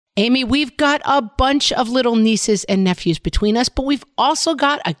Amy, we've got a bunch of little nieces and nephews between us, but we've also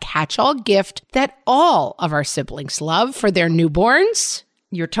got a catch-all gift that all of our siblings love for their newborns.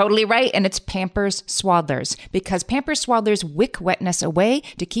 You're totally right, and it's Pampers Swaddlers, because Pampers Swaddlers wick wetness away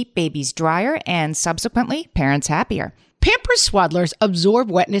to keep babies drier and subsequently parents happier. Pampers Swaddlers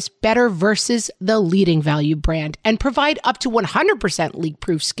absorb wetness better versus the leading value brand and provide up to 100%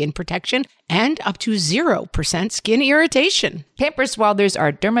 leak-proof skin protection and up to 0% skin irritation. Pampers Swaddlers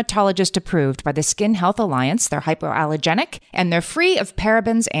are dermatologist approved by the Skin Health Alliance. They're hypoallergenic and they're free of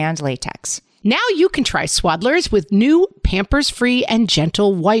parabens and latex. Now you can try Swaddlers with new Pampers-free and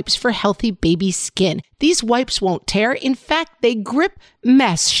gentle wipes for healthy baby skin. These wipes won't tear. In fact, they grip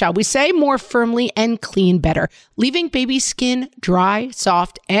mess, shall we say, more firmly and clean better, leaving baby skin dry,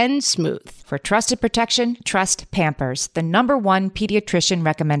 soft, and smooth. For trusted protection, trust Pampers, the #1 pediatrician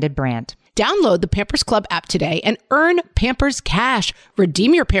recommended brand. Download the Pampers Club app today and earn Pampers Cash.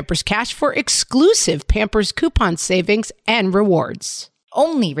 Redeem your Pampers Cash for exclusive Pampers coupon savings and rewards.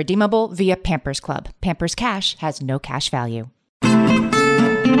 Only redeemable via Pampers Club. Pampers Cash has no cash value.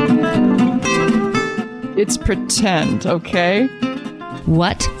 It's pretend, okay?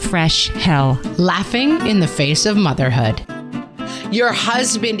 What fresh hell? Laughing in the face of motherhood. Your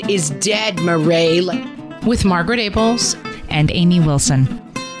husband is dead, Murray. With Margaret Abels and Amy Wilson.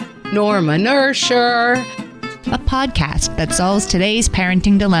 Norma Nersher. A podcast that solves today's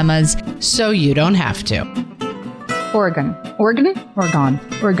parenting dilemmas so you don't have to. Oregon. Origami.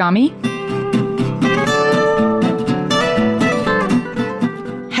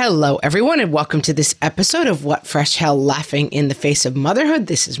 Hello, everyone, and welcome to this episode of What Fresh Hell Laughing in the Face of Motherhood.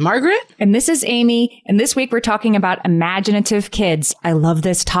 This is Margaret. And this is Amy. And this week we're talking about imaginative kids. I love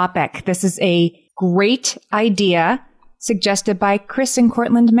this topic. This is a great idea suggested by Chris in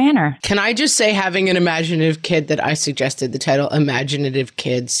Cortland Manor. Can I just say, having an imaginative kid, that I suggested the title Imaginative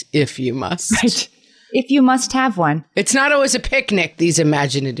Kids, if you must. Right. If you must have one. It's not always a picnic, these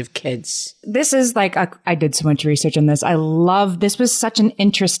imaginative kids. This is like, I did so much research on this. This was such an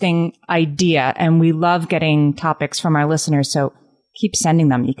interesting idea, and we love getting topics from our listeners. So keep sending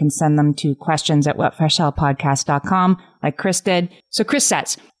them. You can send them to questions@whatfreshhellpodcast.com like Chris did. So Chris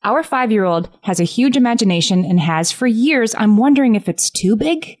says, our 5-year-old has a huge imagination and has for years. I'm wondering if it's too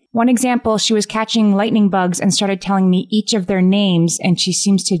big. One example, she was catching lightning bugs and started telling me each of their names, and she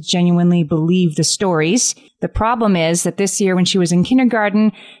seems to genuinely believe the stories. The problem is that this year when she was in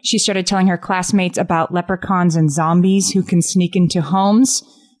kindergarten, she started telling her classmates about leprechauns and zombies who can sneak into homes.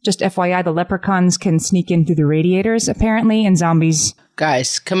 Just FYI, the leprechauns can sneak in through the radiators, apparently, and zombies.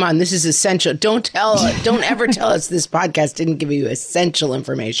 Guys, come on. This is essential. Don't ever tell us this podcast didn't give you essential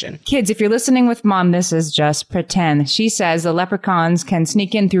information. Kids, if you're listening with mom, this is just pretend. She says the leprechauns can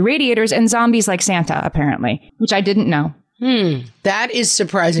sneak in through radiators and zombies like Santa, apparently, which I didn't know. That is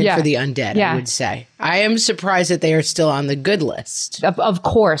surprising for the undead, I would say. I am surprised that they are still on the good list. Of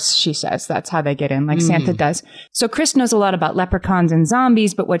course, she says. That's how they get in, like Santa does. So Chris knows a lot about leprechauns and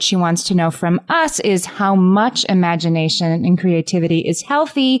zombies, but what she wants to know from us is how much imagination and creativity is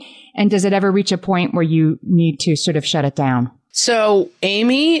healthy, and does it ever reach a point where you need to sort of shut it down? So,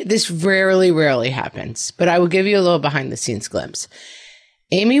 Amy, this rarely happens, but I will give you a little behind-the-scenes glimpse.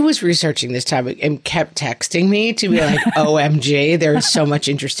 Amy was researching this topic and kept texting me to be like, OMG, there's so much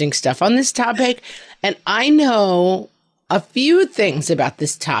interesting stuff on this topic. And I know a few things about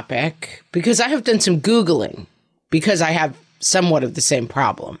this topic because I have done some Googling because I have somewhat of the same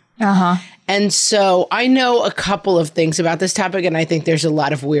problem. And so I know a couple of things about this topic, and I think there's a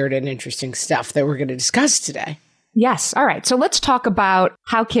lot of weird and interesting stuff that we're going to discuss today. Yes. All right. So let's talk about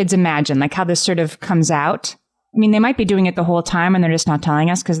how kids imagine, like how this sort of comes out. I mean, they might be doing it the whole time and they're just not telling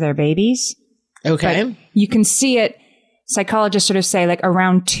us because they're babies. Okay. But you can see it. Psychologists sort of say like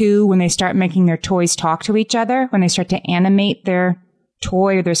around 2 when they start making their toys talk to each other, when they start to animate their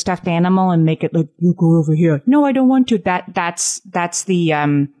toy or their stuffed animal and make it like, you go over here. No, I don't want to. That's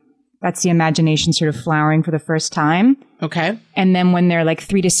the imagination sort of flowering for the first time. Okay. And then when they're like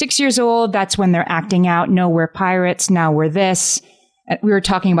 3 to 6 years old, that's when they're acting out. No, we're pirates. Now we're this. We were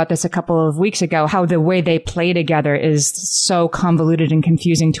talking about this a couple of weeks ago, how the way they play together is so convoluted and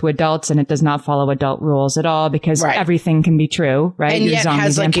confusing to adults, and it does not follow adult rules at all because everything can be true, right? And yet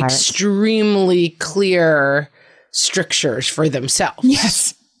has like extremely clear strictures for themselves.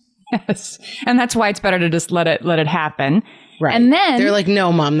 Yes. And that's why it's better to just let it happen. Right. And then they're like,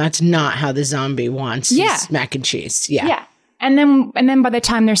 no, Mom, that's not how the zombie wants his mac and cheese. Yeah. And then by the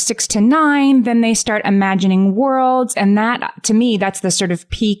time they're 6 to 9, then they start imagining worlds. And that, to me, that's the sort of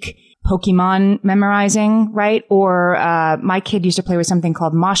peak Pokemon memorizing, right? Or my kid used to play with something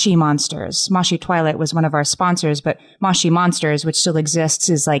called Moshi Monsters. Moshi Twilight was one of our sponsors, but Moshi Monsters, which still exists,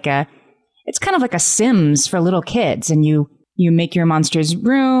 is it's kind of like a Sims for little kids. And you make your monster's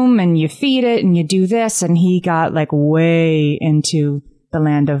room and you feed it and you do this. And he got way into the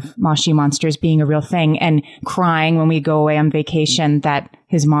land of Moshi Monsters being a real thing and crying when we go away on vacation that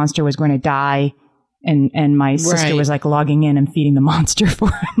his monster was going to die. And my sister was logging in and feeding the monster for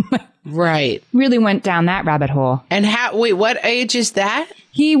him. Right. Really went down that rabbit hole. And what age is that?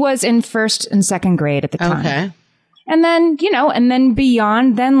 He was in 1st and 2nd grade at the time. Okay. And then, and then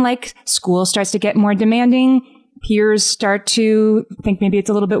beyond, then school starts to get more demanding. Peers start to think maybe it's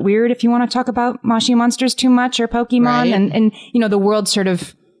a little bit weird if you want to talk about Moshi Monsters too much or Pokemon. Right. And the world sort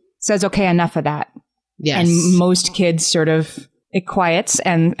of says, okay, enough of that. Yes. And most kids sort of, it quiets,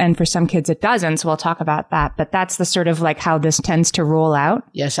 and for some kids it doesn't. So we'll talk about that. But that's the sort of how this tends to roll out.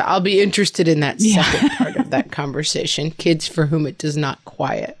 Yes, I'll be interested in that second part of that conversation. Kids for whom it does not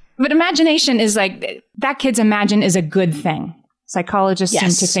quiet. But imagination is that kids imagine is a good thing. Psychologists seem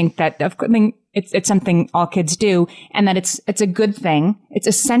to think that it's something all kids do, and that it's a good thing. It's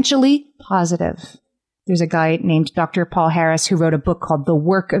essentially positive. There's a guy named Dr. Paul Harris who wrote a book called The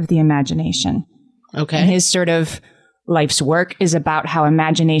Work of the Imagination. Okay. And his sort of life's work is about how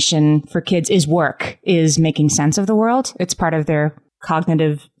imagination for kids is making sense of the world. It's part of their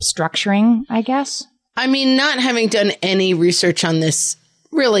cognitive structuring, I guess. I mean, not having done any research on this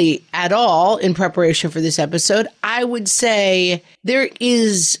really at all in preparation for this episode, I would say there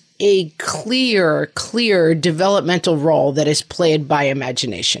is a clear developmental role that is played by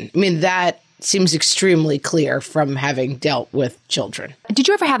imagination. I mean, that seems extremely clear from having dealt with children. Did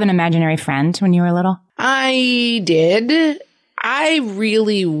you ever have an imaginary friend when you were little? I did. I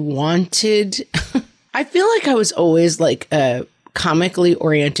really wanted... I feel like I was always a comically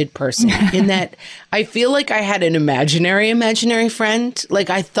oriented person in that I feel like I had an imaginary friend.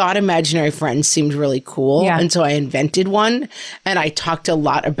 I thought imaginary friends seemed really cool. Yeah. And so I invented one and I talked a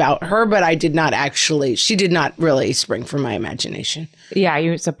lot about her, but she did not really spring from my imagination. Yeah,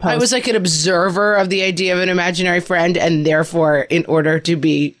 you suppose. I was an observer of the idea of an imaginary friend. And therefore, in order to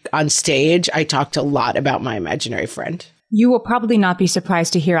be on stage, I talked a lot about my imaginary friend. You will probably not be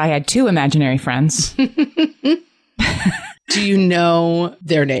surprised to hear I had 2 imaginary friends. Do you know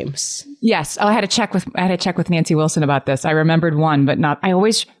their names? Yes. Oh, I had to check with Nancy Wilson about this. I remembered one, but not. I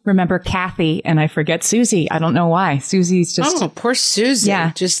always remember Kathy and I forget Susie. I don't know why. Susie's just. Oh, poor Susie.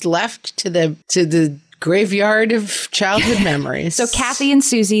 Yeah. Just left to the graveyard of childhood memories. So Kathy and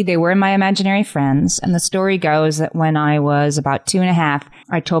Susie, they were my imaginary friends. And the story goes that when I was about 2.5,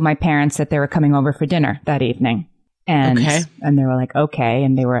 I told my parents that they were coming over for dinner that evening. And they were like, okay.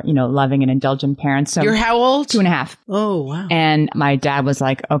 And they were, loving and indulgent parents. So you're how old? 2.5. Oh, wow. And my dad was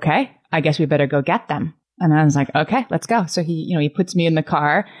like, okay, I guess we better go get them. And I was like, okay, let's go. So he puts me in the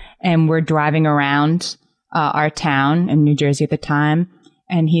car and we're driving around our town in New Jersey at the time.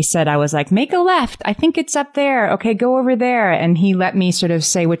 And he said, I was like, make a left. I think it's up there. Okay, go over there. And he let me sort of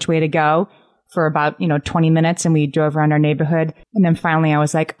say which way to go for about, 20 minutes. And we drove around our neighborhood. And then finally I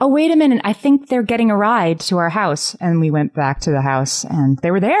was like, oh, wait a minute. I think they're getting a ride to our house. And we went back to the house and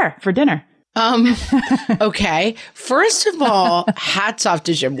they were there for dinner. Okay. First of all, hats off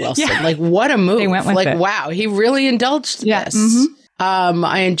to Jim Wilson. Yeah. What a move. They went with it. Wow. He really indulged this. Mm-hmm.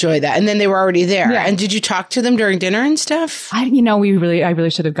 I enjoy that. And then they were already there. Yeah. And did you talk to them during dinner and stuff? I really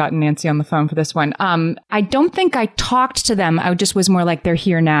should have gotten Nancy on the phone for this one. I don't think I talked to them. I just was more like, they're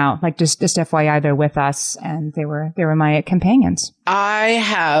here now. Just FYI, they're with us. And they were my companions. I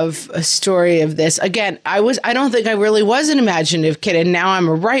have a story of this. Again, I don't think I really was an imaginative kid. And now I'm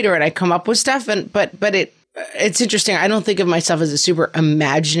a writer and I come up with stuff. But it's interesting. I don't think of myself as a super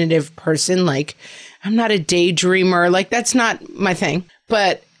imaginative person. I'm not a daydreamer. That's not my thing.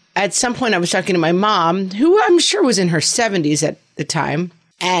 But at some point I was talking to my mom, who I'm sure was in her 70s at the time.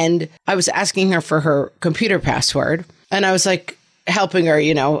 And I was asking her for her computer password. And I was helping her,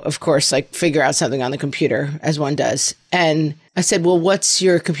 of course, figure out something on the computer as one does. And I said, well, what's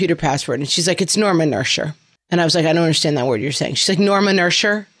your computer password? And she's like, it's Norma Nurture. And I was like, I don't understand that word you're saying. She's like, Norma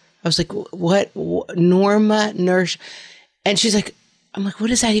Nurture. I was like, what? Norma Nurture. And she's like, I'm like, what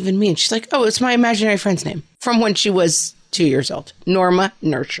does that even mean? She's like, oh, it's my imaginary friend's name from when she was 2 years old. Norma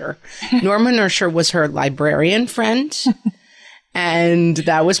Nurture. Norma Nurture was her librarian friend. And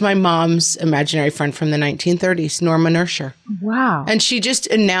that was my mom's imaginary friend from the 1930s, Norma Nurture. Wow. And she just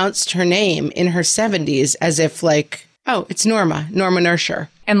announced her name in her 70s as if Oh, it's Norma Nurture.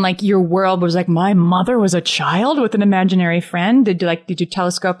 And like your world was like, my mother was a child with an imaginary friend. Did you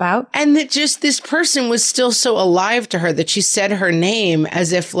telescope out? And that just this person was still so alive to her that she said her name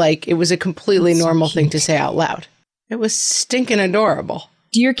as if like it was a completely normal thing to say out loud. It was stinking adorable.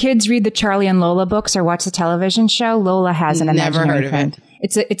 Do your kids read the Charlie and Lola books or watch the television show? Lola has an imaginary friend.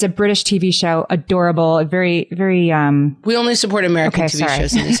 It's a British TV show, adorable, very, very. We only support American TV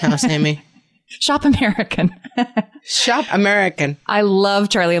shows in this house, Amy. Shop American. Shop American. I love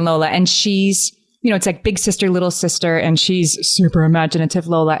Charlie and Lola, and she's, it's like big sister, little sister, and she's super imaginative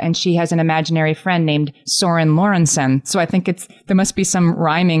Lola, and she has an imaginary friend named Soren Lorentzen. So I think there must be some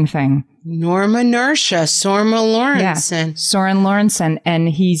rhyming thing. Norma Nurture, Soren Lorentzen. Yeah, Soren Lorentzen, and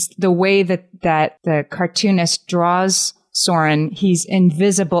he's the way that the cartoonist draws Soren, he's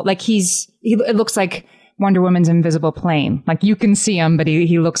invisible. Like it looks like Wonder Woman's invisible plane. Like you can see him, but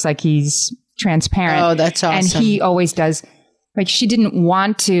he looks like he's transparent. Oh, that's awesome. And he always does. Like she didn't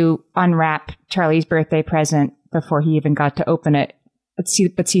want to unwrap Charlie's birthday present before he even got to open it. But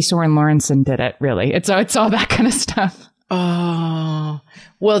see, Soren Lorentzen did it, really. It's all that kind of stuff. Oh,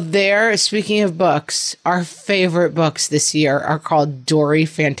 well, speaking of books, our favorite books this year are called Dory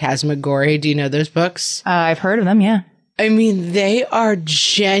Phantasmagoria. Do you know those books? I've heard of them, yeah. I mean, they are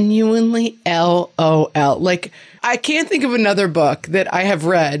genuinely LOL. Like, I can't think of another book that I have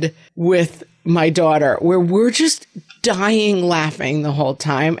read with my daughter where we're just dying laughing the whole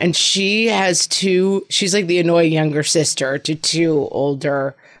time. And she has she's like the annoying younger sister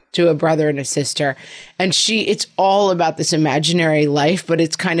to a brother and a sister. And it's all about this imaginary life, but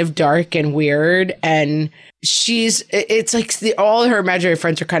it's kind of dark and weird. And it's like all her imaginary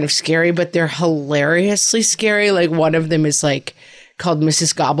friends are kind of scary, but they're hilariously scary. Like one of them is like called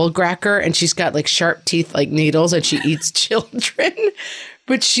Mrs. Gobblecracker, and she's got like sharp teeth like needles, and she eats children.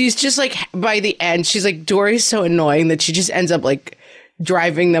 But she's just like, by the end, she's like, Dory's so annoying that she just ends up like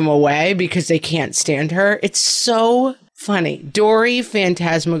driving them away because they can't stand her. It's so funny. Dory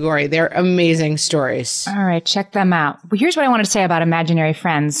Phantasmagoria. They're amazing stories. All right, check them out. Well, here's what I wanted to say about imaginary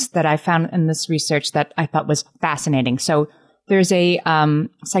friends that I found in this research that I thought was fascinating. So there's a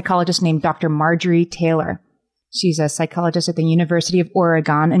psychologist named Dr. Marjorie Taylor. She's a psychologist at the University of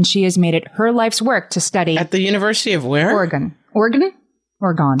Oregon, and she has made it her life's work to study. At the University of where? Oregon. Oregon?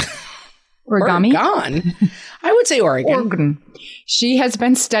 Oregon. Origami? Oregon? I would say Oregon. Oregon. She has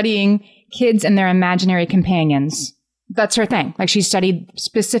been studying kids and their imaginary companions. That's her thing. Like she studied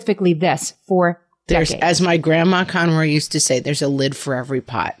specifically this for decades. As my grandma Conroy used to say, there's a lid for every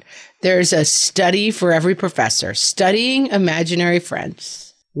pot. There's a study for every professor. Studying imaginary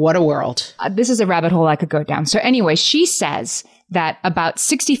friends. What a world. This is a rabbit hole I could go down. So anyway, she says that about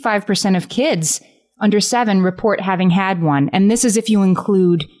 65% of kids under 7 report having had one. And this is if you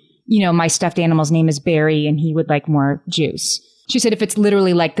include, my stuffed animal's name is Barry and he would like more juice. She said if it's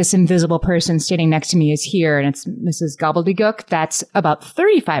literally like this invisible person standing next to me is here and it's Mrs. Gobbledygook, that's about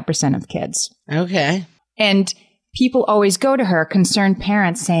 35% of kids. Okay. And people always go to her, concerned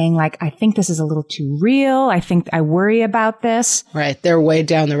parents, saying like, I think this is a little too real. I worry about this. Right. They're way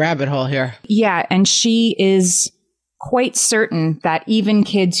down the rabbit hole here. Yeah. And she is quite certain that even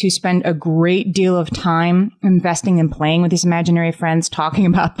kids who spend a great deal of time investing in playing with these imaginary friends, talking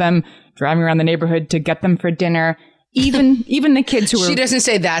about them, driving around the neighborhood to get them for dinner, even the kids who She doesn't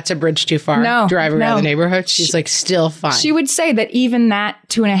say that's a bridge too far. No, driving around the neighborhood. She's like still fine. She would say that even that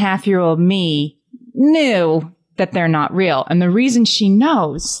 2.5-year-old me knew that they're not real. And the reason she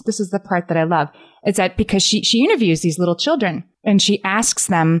knows, this is the part that I love, is that because she interviews these little children and she asks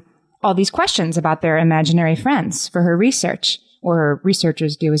them all these questions about their imaginary friends for her research, or her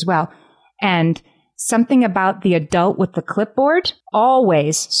researchers do as well. And something about the adult with the clipboard,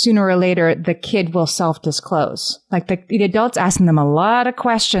 always, sooner or later, the kid will self-disclose. Like the adult's asking them a lot of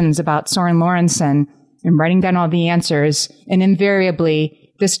questions about Soren Lorentzen and writing down all the answers. And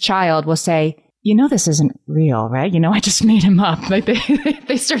invariably, this child will say, this isn't real, right? I just made him up. Like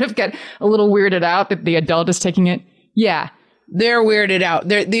they sort of get a little weirded out that the adult is taking it. Yeah. They're weirded out.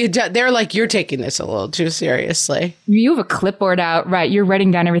 They're like, you're taking this a little too seriously. You have a clipboard out, right? You're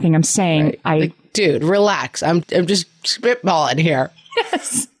writing down everything I'm saying. Right. Dude, relax. I'm just spitballing here.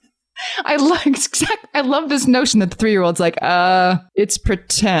 Yes. I love this notion that the 3-year-old's like, it's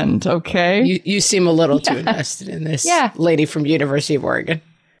pretend, okay? You seem a little too invested in this lady from University of Oregon.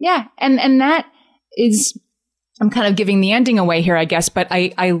 Yeah. And that is, I'm kind of giving the ending away here, I guess, but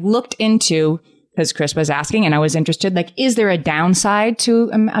I looked into, because Chris was asking and I was interested, like, is there a downside to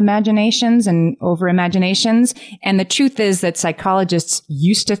imaginations and over imaginations? And the truth is that psychologists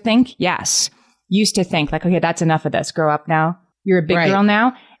used to think like, okay, that's enough of this. Grow up now. You're a big girl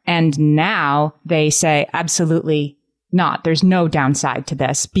now. And now they say, absolutely, not. There's no downside to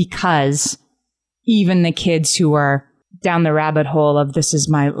this because even the kids who are down the rabbit hole of this is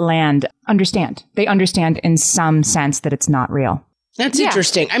my land understand. They understand in some sense that it's not real. That's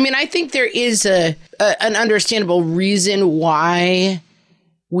interesting. I mean, I think there is an understandable reason why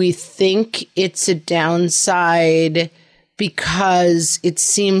we think it's a downside, because it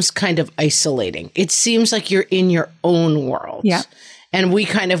seems kind of isolating. It seems like you're in your own world. Yeah. And we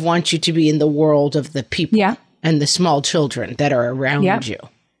kind of want you to be in the world of the people and the small children that are around you.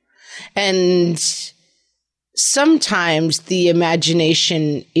 And sometimes the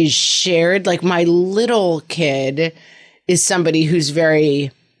imagination is shared. Like my little kid is somebody who's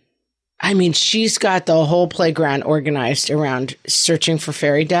very, I mean, she's got the whole playground organized around searching for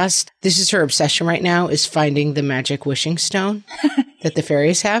fairy dust. This is her obsession right now, is finding the magic wishing stone that the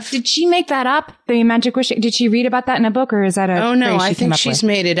fairies have. Did she make that up? The magic wishing? Did she read about that in a book, or is that a Oh, no, phrase I think she's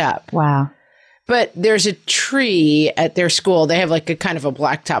made it up. Wow. But there's a tree at their school. They have like a kind of a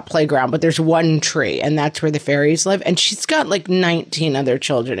blacktop playground, but there's one tree, and that's where the fairies live. And she's got like 19 other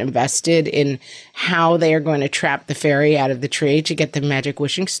children invested in how they are going to trap the fairy out of the tree to get the magic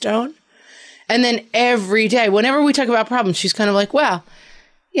wishing stone. And then every day, whenever we talk about problems, she's kind of like, well,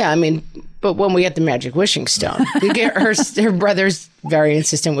 yeah, I mean, but when we get the magic wishing stone, we get her brother's very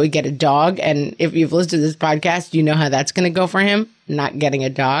insistent we get a dog. And if you've listened to this podcast, you know how that's going to go for him, not getting a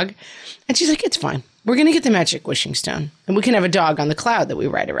dog. And she's like, it's fine. We're going to get the magic wishing stone, and we can have a dog on the cloud that we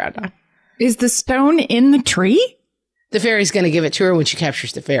ride around on. Is the stone in the tree? The fairy's going to give it to her when she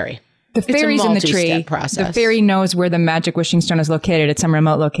captures the fairy. The fairy's in the tree. Process. The fairy knows where the magic wishing stone is located at some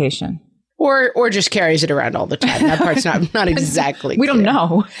remote location. Or just carries it around all the time. That part's not exactly We don't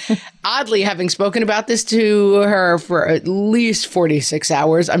know. Oddly, having spoken about this to her for at least 46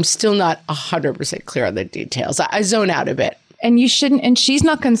 hours, I'm still not 100% clear on the details. I zone out a bit. And you shouldn't, and she's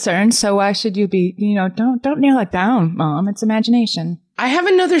not concerned, so why should you be, don't nail it down, Mom. It's imagination. I have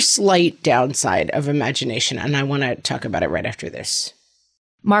another slight downside of imagination, and I want to talk about it right after this.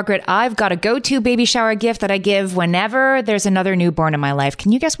 Margaret, I've got a go-to baby shower gift that I give whenever there's another newborn in my life.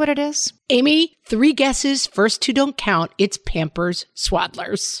 Can you guess what it is? Amy, 3 guesses. First 2 don't count. It's Pampers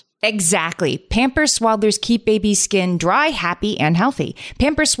Swaddlers. Exactly. Pampers Swaddlers keep baby's skin dry, happy, and healthy.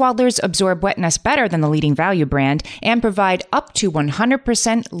 Pampers Swaddlers absorb wetness better than the leading value brand and provide up to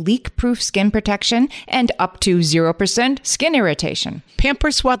 100% leak-proof skin protection and up to 0% skin irritation.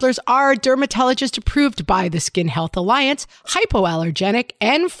 Pampers Swaddlers are dermatologist approved by the Skin Health Alliance, hypoallergenic,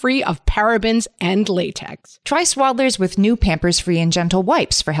 and free of parabens and latex. Try Swaddlers with new Pampers Free and Gentle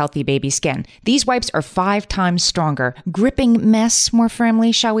wipes for healthy baby skin. These wipes are 5 times stronger, gripping mess more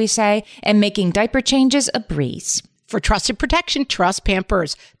firmly, shall we say, and making diaper changes a breeze. For trusted protection, trust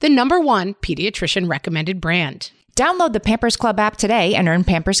Pampers, the #1 pediatrician recommended brand. Download the Pampers Club app today and earn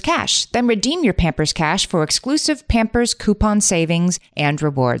Pampers Cash. Then redeem your Pampers Cash for exclusive Pampers coupon savings and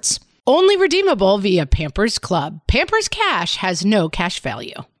rewards. Only redeemable via Pampers Club. Pampers Cash has no cash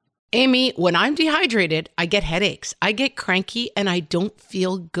value. Amy, when I'm dehydrated, I get headaches, I get cranky, and I don't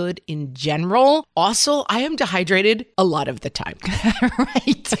feel good in general. Also, I am dehydrated a lot of the time.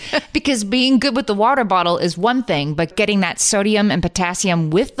 Right. Because being good with the water bottle is one thing, but getting that sodium and potassium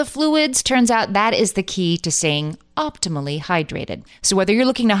with the fluids, turns out that is the key to staying optimally hydrated. So whether you're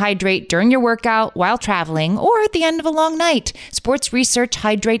looking to hydrate during your workout, while traveling, or at the end of a long night, Sports Research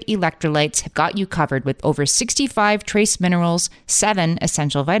Hydrate Electrolytes have got you covered with over 65 trace minerals, 7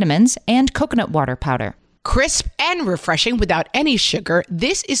 essential vitamins, and coconut water powder. Crisp and refreshing without any sugar,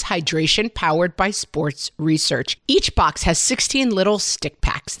 this is hydration powered by Sports Research. Each box has 16 little stick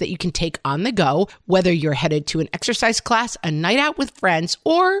packs that you can take on the go, whether you're headed to an exercise class, a night out with friends,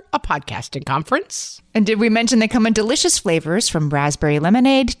 or a podcasting conference. And did we mention they come in delicious flavors from raspberry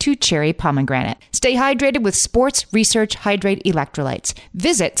lemonade to cherry pomegranate? Stay hydrated with Sports Research Hydrate Electrolytes.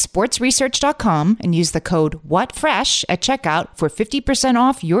 Visit sportsresearch.com and use the code WHATFRESH at checkout for 50%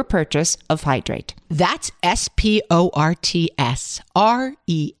 off your purchase of Hydrate. That's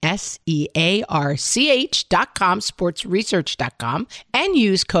SportsResearch.com, sportsresearch.com, and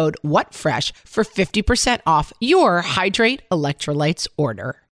use code WHATFRESH for 50% off your Hydrate Electrolytes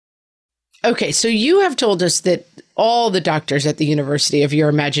order. Okay, so you have told us that all the doctors at the University of your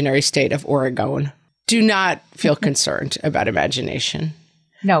imaginary state of Oregon do not feel concerned about imagination.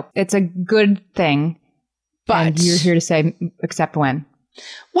 No, it's a good thing. But and you're here to say, except when?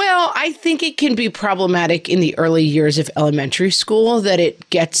 Well, I think it can be problematic in the early years of elementary school that it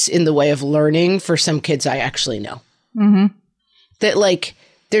gets in the way of learning for some kids I actually know. Mm-hmm. That like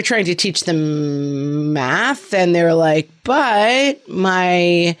they're trying to teach them math and they're like, but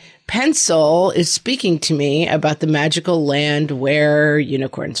my pencil is speaking to me about the magical land where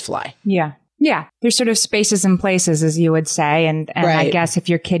unicorns fly. Yeah. Yeah, there's sort of spaces and places, as you would say. And I guess if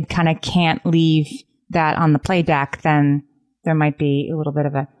your kid kind of can't leave that on the play deck, then there might be a little bit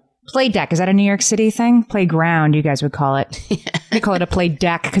of a play deck. Is that a New York City thing? Playground, you guys would call it. Yeah. We call it a play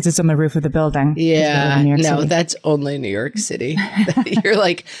deck because it's on the roof of the building. Yeah, no, that's only New York City. You're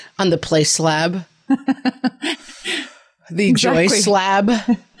like on the play slab. The joy slab.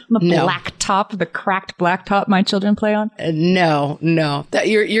 The black top, the cracked black top my children play on. No. That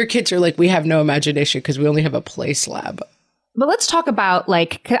your kids are like, we have no imagination because we only have a play slab. But let's talk about,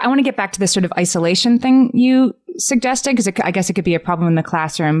 like, I want to get back to this sort of isolation thing you suggested, because I guess it could be a problem in the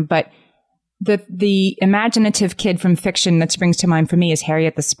classroom. But the imaginative kid from fiction that springs to mind for me is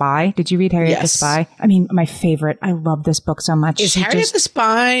Harriet the Spy. Did you read Harriet the Spy? I mean, my favorite. I love this book so much. Is Harriet the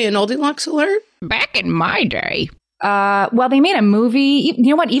Spy an Oldilocks alert? Back in my day. Well, they made a movie. You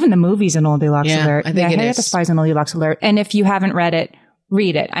know what? Even the movie's an Oldilocks alert. I think Harriet the Spy is an Oldilocks alert. And if you haven't read it,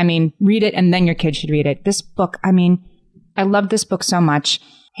 read it. I mean, read it and then your kid should read it. This book, I mean, I love this book so much.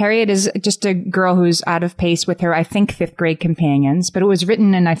 Harriet is just a girl who's out of pace with her, I think, 5th grade companions, but it was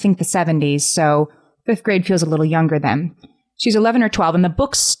written in, I think, the 70s, so 5th grade feels a little younger then. She's 11 or 12, and the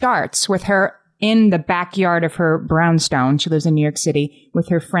book starts with her in the backyard of her brownstone. She lives in New York City with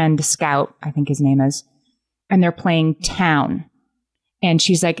her friend Scout, I think his name is, and they're playing Town. And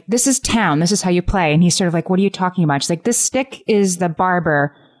she's like, this is Town. This is how you play. And he's sort of like, what are you talking about? She's like, this stick is the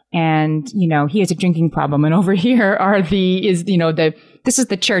barber. And, you know, he has a drinking problem. And over here this is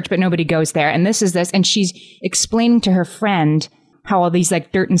the church, but nobody goes there. And this is this. And she's explaining to her friend how all these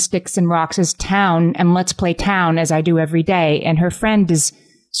like dirt and sticks and rocks is Town. And let's play Town as I do every day. And her friend is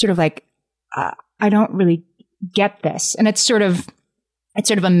sort of like, I don't really get this. And it's sort of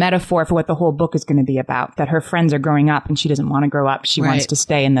a metaphor for what the whole book is going to be about, that her friends are growing up and she doesn't want to grow up. She wants to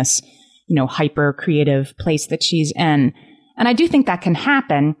stay in this, you know, hyper creative place that she's in. And I do think that can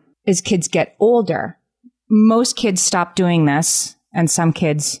happen as kids get older. Most kids stop doing this and some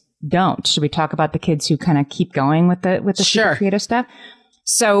kids don't. Should we talk about the kids who kind of keep going with the super creative stuff?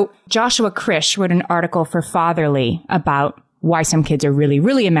 So Joshua Krish wrote an article for Fatherly about why some kids are really,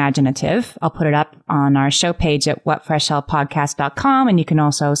 really imaginative. I'll put it up on our show page at whatfreshhellpodcast.com. And you can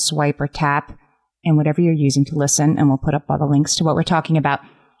also swipe or tap in whatever you're using to listen. And we'll put up all the links to what we're talking about.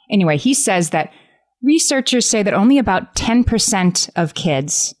 Anyway, he says that researchers say that only about 10% of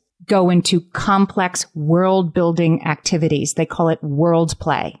kids go into complex world-building activities. They call it world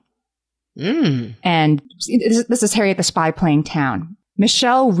play. And this is Harriet the Spy playing Town.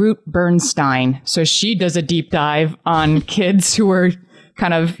 Michelle Root Bernstein. So she does a deep dive on kids who are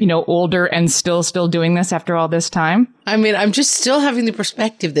kind of, you know, older and still doing this after all this time. I mean, I'm just still having the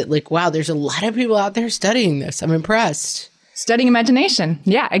perspective that, like, wow, there's a lot of people out there studying this. I'm impressed. Studying imagination.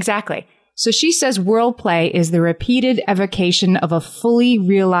 Yeah, exactly. So she says world play is the repeated evocation of a fully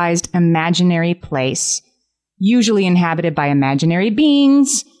realized imaginary place, usually inhabited by imaginary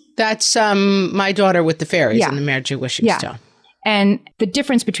beings. That's my daughter with the fairies and the Magic Wishing Stone. And the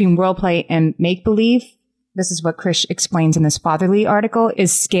difference between world play and make-believe, this is what Krish explains in this Fatherly article,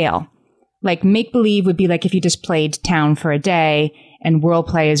 is scale. Like make-believe would be like if you just played Town for a day, and world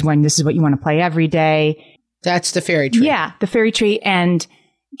play is when this is what you want to play every day. That's the fairy tree. Yeah, the fairy tree. And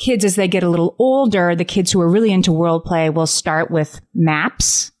kids, as they get a little older, the kids who are really into world play will start with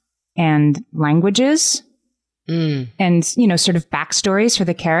maps and languages and, you know, sort of backstories for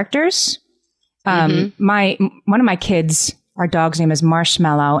the characters. One of my kids, our dog's name is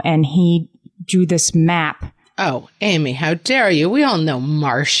Marshmallow, and he drew this map. Oh, Amy, how dare you? We all know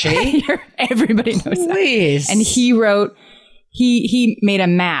Marshy. Everybody knows Please. that. And he wrote, he made a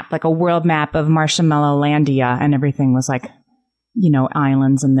map, like a world map of Marshmallow Landia, and everything was like, you know,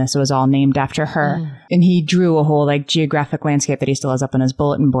 islands and this. It was all named after her. And he drew a whole like geographic landscape that he still has up on his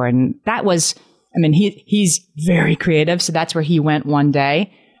bulletin board. And that was, I mean, he's very creative. So that's where he went one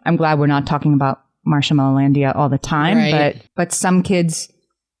day. I'm glad we're not talking about Marshmallow Landia all the time, but some kids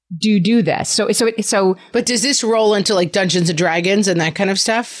do this. So, but does this roll into like Dungeons and Dragons and that kind of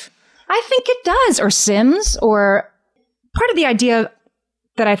stuff? I think it does, or Sims, or part of the idea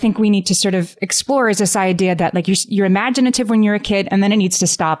that I think we need to sort of explore is this idea that like you're imaginative when you're a kid, and then it needs to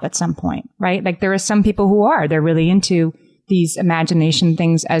stop at some point, right? Like there are some people who they're really into these imagination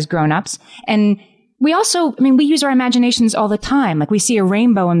things as grown-ups. And we also, I mean, we use our imaginations all the time. Like we see a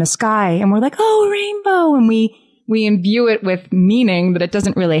rainbow in the sky and we're like, oh, rainbow. And we imbue it with meaning that it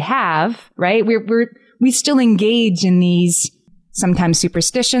doesn't really have, right? We still engage in these sometimes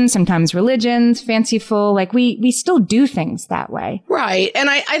superstitions, sometimes religions, fanciful, like we still do things that way. Right. And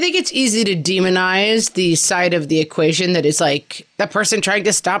I think it's easy to demonize the side of the equation that is like the person trying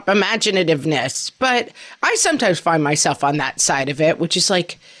to stop imaginativeness. But I sometimes find myself on that side of it, which is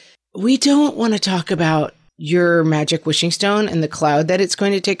like, we don't want to talk about your magic wishing stone and the cloud that it's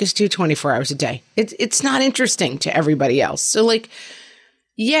going to take us to 24 hours a day. It's not interesting to everybody else. So like,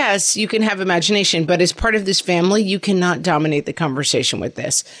 yes, you can have imagination, but as part of this family, you cannot dominate the conversation with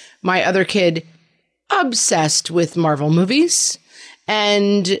this. My other kid, obsessed with Marvel movies,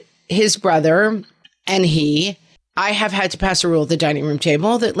 and his brother and I have had to pass a rule at the dining room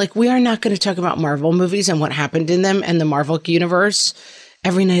table that like, we are not going to talk about Marvel movies and what happened in them and the Marvel universe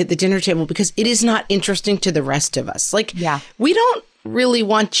every night at the dinner table, because it is not interesting to the rest of us. Like, we don't really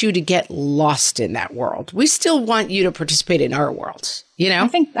want you to get lost in that world. We still want you to participate in our world, you know?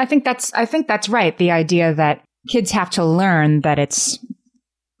 I think that's right. The idea that kids have to learn that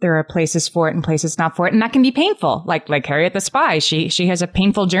there are places for it and places not for it, and that can be painful. Like Harriet the Spy, she has a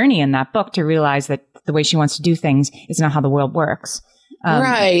painful journey in that book to realize that the way she wants to do things is not how the world works.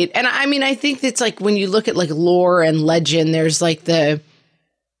 Right. And I mean, I think it's like when you look at like lore and legend, there's like the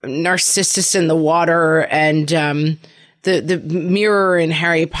Narcissus in the water and the mirror in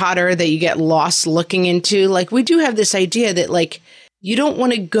Harry Potter that you get lost looking into. Like, we do have this idea that like, you don't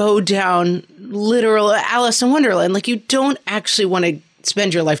want to go down literal Alice in Wonderland. Like, you don't actually want to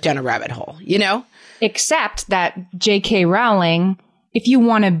spend your life down a rabbit hole, you know? Except that J.K. Rowling, if you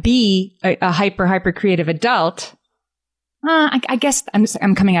want to be a hyper creative adult, I guess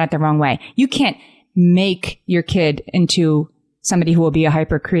I'm coming at it the wrong way. You can't make your kid into somebody who will be a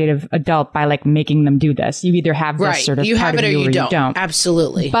hyper creative adult by like making them do this. You either have this sort of you part have it of or you you don't.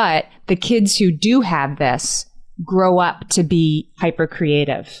 Absolutely. But the kids who do have this grow up to be hyper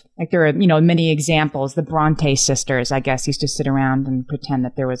creative. Like there are, many examples. The Bronte sisters, I guess, used to sit around and pretend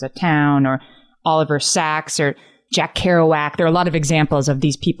that there was a town, or Oliver Sacks or Jack Kerouac. There are a lot of examples of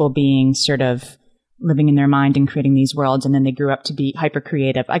these people being sort of living in their mind and creating these worlds, and then they grew up to be hyper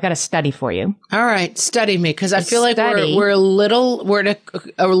creative. I got a study for you. All right, study me, because I feel like we're at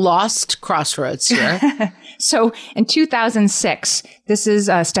a lost crossroads here. So in 2006, this is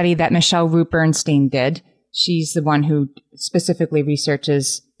a study that Michelle Root Bernstein did. She's the one who specifically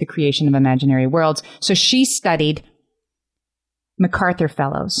researches the creation of imaginary worlds. So she studied MacArthur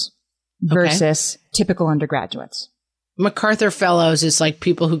Fellows versus typical undergraduates. MacArthur Fellows is like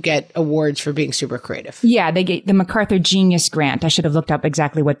people who get awards for being super creative. Yeah, they get the MacArthur Genius Grant. I should have looked up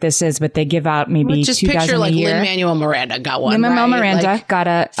exactly what this is, but they give out maybe just $2,000 picture like a year. Lin-Manuel Miranda got one. Lin-Manuel right? Miranda like got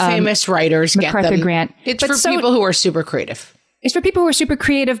a famous writers MacArthur get them. Grant. It's for people who are super creative. It's for people who are super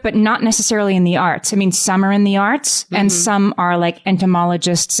creative, but not necessarily in the arts. I mean, some are in the arts, and some are like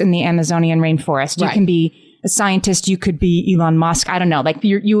entomologists in the Amazonian rainforest. You can be a scientist. You could be Elon Musk. I don't know. Like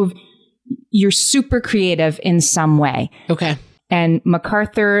you're super creative in some way. Okay. And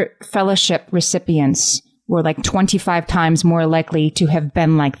MacArthur Fellowship recipients were like 25 times more likely to have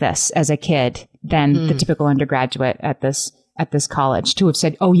been like this as a kid than the typical undergraduate at this college, to have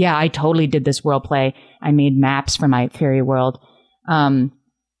said, oh yeah, I totally did this world play. I made maps for my fairy world.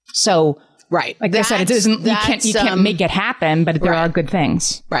 So right. Like I said, it isn't, you can't make it happen, but there are good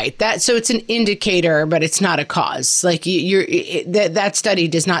things. Right. So it's an indicator, but it's not a cause. Like that study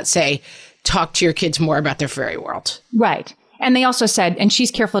does not say, talk to your kids more about their fairy world. Right. And they also said, and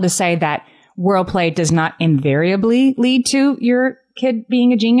she's careful to say that world play does not invariably lead to your kid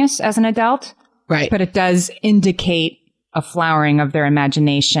being a genius as an adult. Right. But it does indicate a flowering of their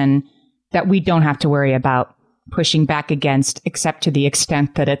imagination that we don't have to worry about pushing back against, except to the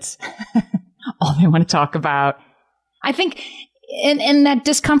extent that it's all they want to talk about. I think in that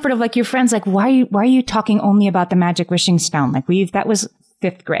discomfort of like your friends, like, why are you talking only about the magic wishing stone? Like that was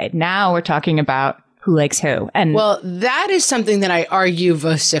 5th grade. Now we're talking about who likes who. And well, that is something that I argue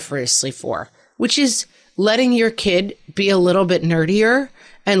vociferously for, which is letting your kid be a little bit nerdier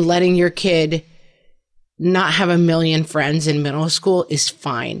and letting your kid not have a million friends in middle school is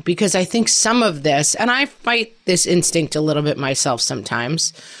fine. Because I think some of this, and I fight this instinct a little bit myself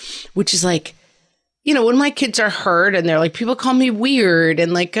sometimes, which is like, when my kids are hurt and they're like, people call me weird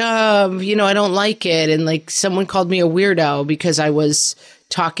and like, I don't like it. And like someone called me a weirdo because I was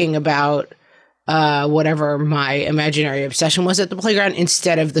talking about whatever my imaginary obsession was at the playground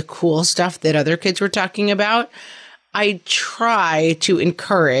instead of the cool stuff that other kids were talking about. I try to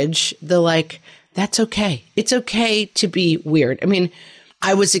encourage the like, that's okay. It's okay to be weird. I mean,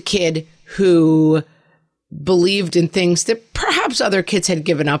 I was a kid who believed in things that perhaps other kids had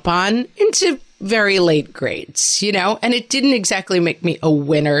given up on into very late grades, and it didn't exactly make me a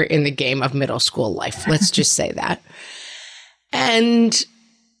winner in the game of middle school life. Let's just say that. And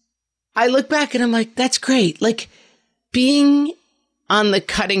I look back and I'm like, that's great. Like being on the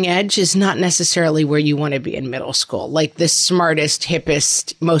cutting edge is not necessarily where you want to be in middle school. Like the smartest,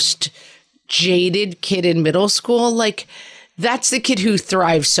 hippest, most jaded kid in middle school. Like that's the kid who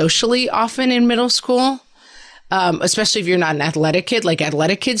thrives socially often in middle school. Especially if you're not an athletic kid. Like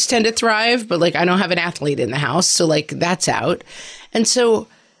athletic kids tend to thrive, but like I don't have an athlete in the house. So like that's out. And so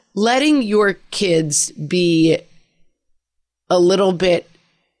letting your kids be a little bit,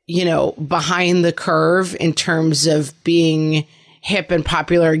 behind the curve in terms of being hip and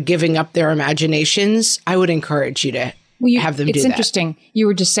popular, giving up their imaginations, I would encourage you to have them do that. It's interesting. You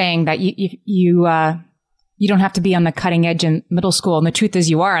were just saying that you don't have to be on the cutting edge in middle school. And the truth is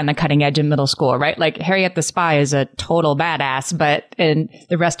you are on the cutting edge in middle school, right? Like Harriet the Spy is a total badass, and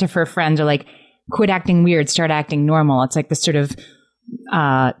the rest of her friends are like, quit acting weird, start acting normal. It's like this sort of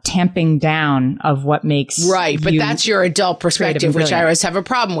tamping down of what makes right. But that's your adult perspective, which I always have a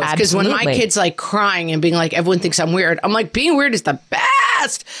problem with. Because when my kid's like crying and being like, everyone thinks I'm weird, I'm like, being weird is the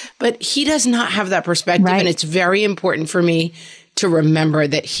best. But he does not have that perspective. Right. And it's very important for me to remember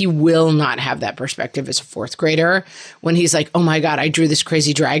that he will not have that perspective as a fourth grader when he's like, oh my God, I drew this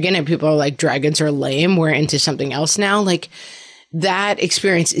crazy dragon and people are like, dragons are lame. We're into something else now. Like that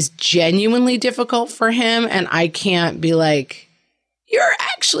experience is genuinely difficult for him. And I can't be like, you're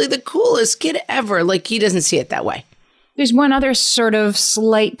actually the coolest kid ever. Like he doesn't see it that way. There's one other sort of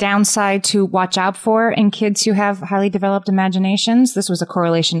slight downside to watch out for in kids who have highly developed imaginations. This was a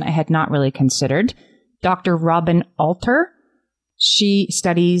correlation I had not really considered. Dr. Robin Alter, she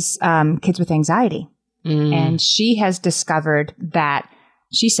studies kids with anxiety. And she has discovered that,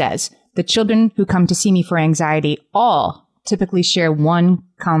 she says, the children who come to see me for anxiety all typically share one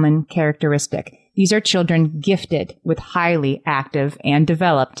common characteristic. These are children gifted with highly active and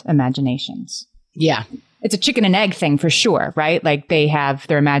developed imaginations. Yeah. It's a chicken and egg thing for sure, right? Like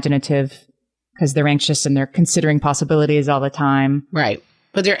they're imaginative because they're anxious and they're considering possibilities all the time. Right.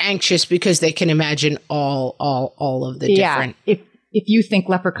 But they're anxious because they can imagine all of the different. Yeah. If you think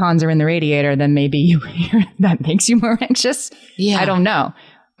leprechauns are in the radiator, then maybe that makes you more anxious. Yeah. I don't know.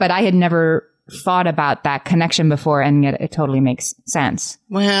 But I had never thought about that connection before, and yet it totally makes sense.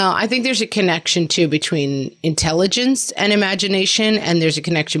 Well, I think there's a connection too between intelligence and imagination, and there's a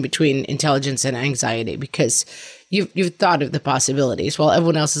connection between intelligence and anxiety because you've thought of the possibilities while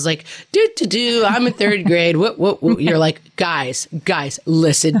everyone else is like, I'm in third grade. What? You're like, guys,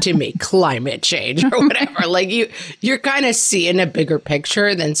 listen to me, climate change or whatever. Like you're kind of seeing a bigger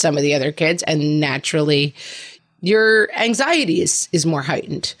picture than some of the other kids, and naturally, your anxiety is more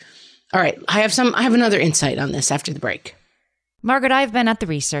heightened. All right, I have another insight on this after the break. Margaret, I've been at the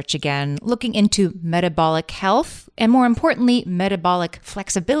research again, looking into metabolic health and, more importantly, metabolic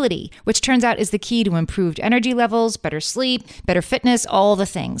flexibility, which turns out is the key to improved energy levels, better sleep, better fitness, all the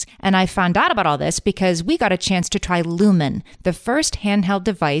things. And I found out about all this because we got a chance to try Lumen, the first handheld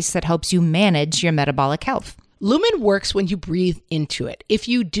device that helps you manage your metabolic health. Lumen works when you breathe into it. If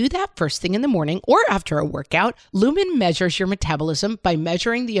you do that first thing in the morning or after a workout, Lumen measures your metabolism by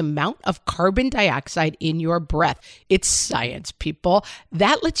measuring the amount of carbon dioxide in your breath. It's science, people.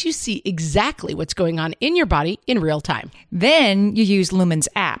 That lets you see exactly what's going on in your body in real time. Then you use Lumen's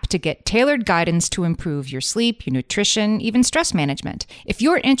app to get tailored guidance to improve your sleep, your nutrition, even stress management. If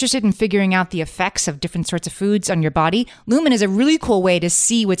you're interested in figuring out the effects of different sorts of foods on your body, Lumen is a really cool way to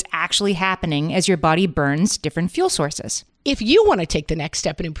see what's actually happening as your body burns different fuel sources. If you want to take the next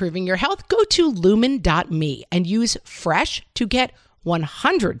step in improving your health, go to lumen.me and use FRESH to get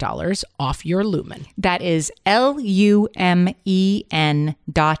 $100 off your Lumen. That is LUMEN.ME.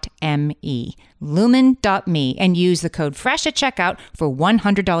 Lumen.me, and use the code FRESH at checkout for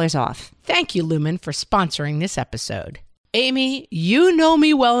 $100 off. Thank you, Lumen, for sponsoring this episode. Amy, you know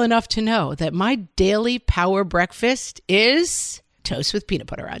me well enough to know that my daily power breakfast is toast with peanut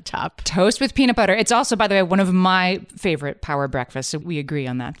butter on top. Toast with peanut butter. It's also, by the way, one of my favorite power breakfasts. So we agree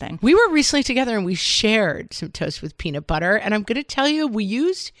on that thing. We were recently together and we shared some toast with peanut butter. And I'm going to tell you, we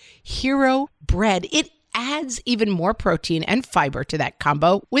used Hero bread. It adds even more protein and fiber to that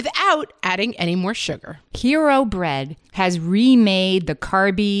combo without adding any more sugar. Hero bread has remade the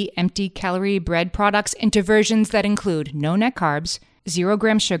carby, empty calorie bread products into versions that include no net carbs, 0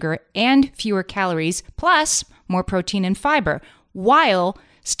 gram sugar, and fewer calories, plus more protein and fiber, while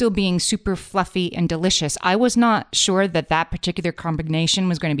still being super fluffy and delicious. I was not sure that particular combination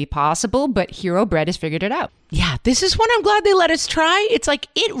was going to be possible, but Hero Bread has figured it out. Yeah, this is one I'm glad they let us try. It's like,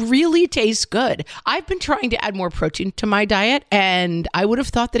 it really tastes good. I've been trying to add more protein to my diet, and I would have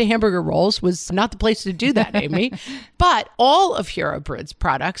thought that a hamburger rolls was not the place to do that, Amy. But all of Hero Bread's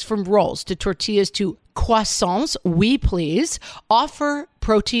products, from rolls to tortillas to croissants, we please, offer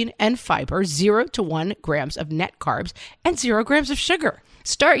protein and fiber, 0 to 1 grams of net carbs, and 0 grams of sugar.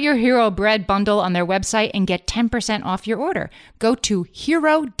 Start your Hero Bread bundle on their website and get 10% off your order. Go to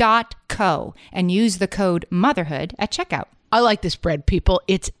hero.co and use the code motherhood at checkout. I like this bread, people.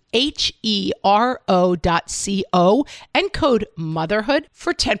 It's HERO.co and code motherhood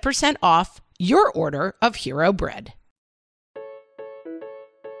for 10% off your order of Hero bread.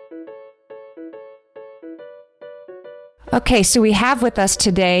 Okay, so we have with us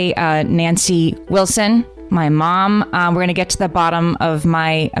today Nancy Wilson, my mom. We're going to get to the bottom of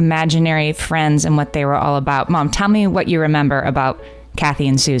my imaginary friends and what they were all about. Mom, tell me what you remember about Kathy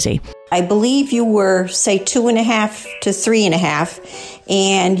and Susie. I believe you were, say, 2.5 to 3.5,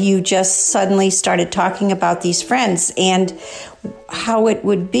 and you just suddenly started talking about these friends. And how it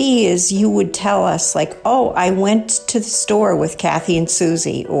would be is you would tell us, like, oh, I went to the store with Kathy and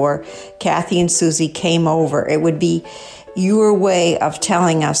Susie, or Kathy and Susie came over. It would be your way of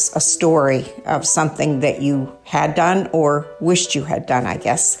telling us a story of something that you had done or wished you had done, I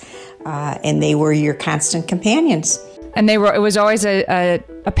guess. And they were your constant companions. And it was always a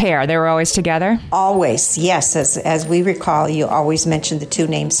pair. They were always together? Always, yes. As we recall, you always mentioned the two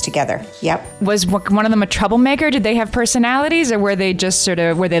names together. Yep. Was one of them a troublemaker? Did they have personalities, or were they just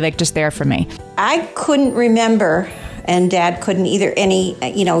just there for me? I couldn't remember, and Dad couldn't either.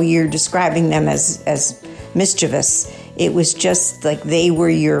 You're describing them as mischievous. It was just like they were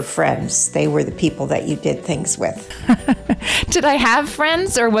your friends. They were the people that you did things with. Did I have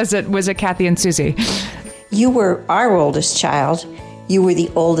friends, or was it Kathy and Susie? You were our oldest child. You were the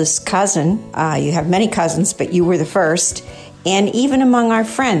oldest cousin. You have many cousins, but you were the first. And even among our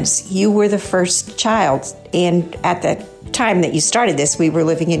friends, you were the first child. And at the time that you started this, we were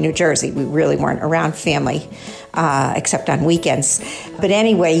living in New Jersey. We really weren't around family, except on weekends. But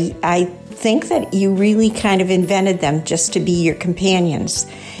anyway, I think that you really kind of invented them just to be your companions.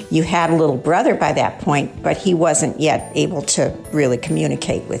 You had a little brother by that point, but he wasn't yet able to really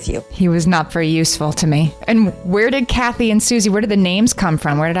communicate with you. He was not very useful to me. And where did Kathy and Susie, where did the names come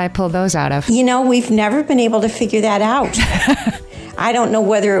from? Where did I pull those out of? We've never been able to figure that out. I don't know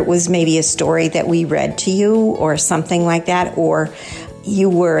whether it was maybe a story that we read to you or something like that, or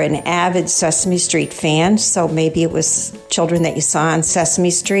you were an avid Sesame Street fan, so maybe it was children that you saw on Sesame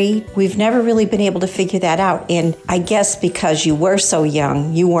Street. We've never really been able to figure that out. And I guess because you were so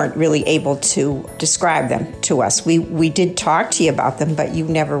young, you weren't really able to describe them to us. We did talk to you about them, but you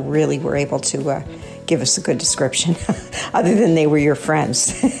never really were able to give us a good description, other than they were your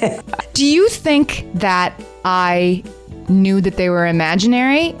friends. Do you think that I knew that they were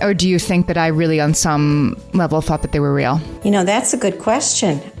imaginary, or do you think that I really on some level thought that they were real? That's a good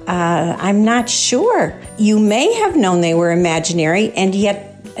question. I'm not sure. You may have known they were imaginary, and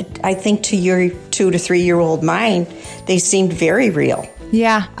yet I think to your 2 to 3 year old mind, they seemed very real.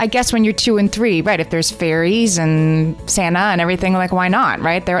 Yeah, I guess when you're 2 and 3, right? If there's fairies and Santa and everything, like, why not,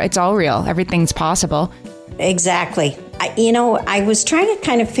 right? It's all real. Everything's possible. Exactly. I was trying to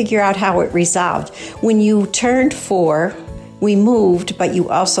kind of figure out how it resolved. When you turned 4, we moved, but you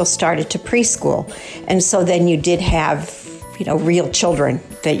also started to preschool. And so then you did have, real children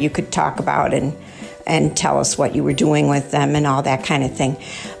that you could talk about and tell us what you were doing with them and all that kind of thing.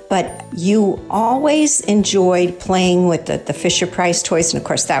 But you always enjoyed playing with the Fisher-Price toys. And of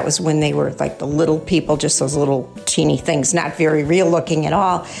course, that was when they were like the little people, just those little teeny things, not very real looking at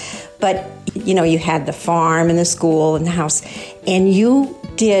all. But, you had the farm and the school and the house. And you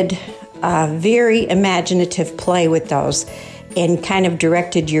did a very imaginative play with those and kind of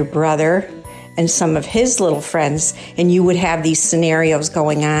directed your brother and some of his little friends. And you would have these scenarios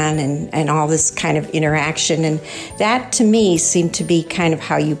going on and all this kind of interaction. And that, to me, seemed to be kind of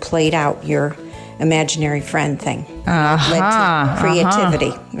how you played out your imaginary friend thing. Led to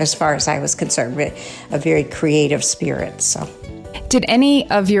creativity, as far as I was concerned, a very creative spirit. So, did any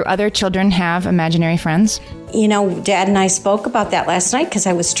of your other children have imaginary friends? Dad and I spoke about that last night because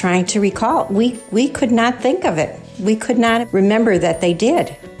I was trying to recall. We could not think of it. We could not remember that they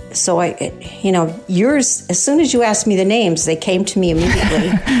did. So yours, as soon as you asked me the names, they came to me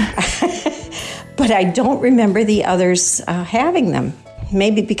immediately. But I don't remember the others having them.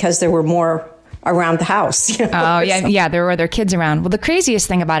 Maybe because there were more around the house. Oh, yeah, there were other kids around. Well, the craziest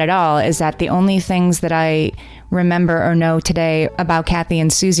thing about it all is that the only things that I remember or know today about Kathy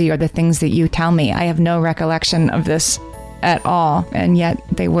and Susie are the things that you tell me. I have no recollection of this at all, and yet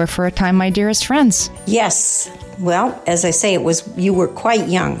they were for a time my dearest friends. Yes. Well, as I say, you were quite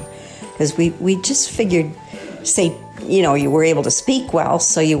young, because we just figured, you were able to speak well,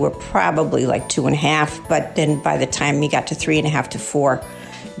 so you were probably like 2.5, but then by the time you got to 3.5 to 4,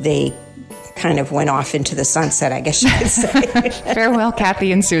 they kind of went off into the sunset, I guess you could say. Farewell,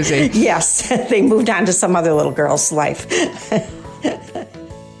 Kathy and Susie. Yes, they moved on to some other little girl's life.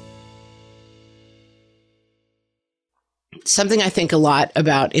 Something I think a lot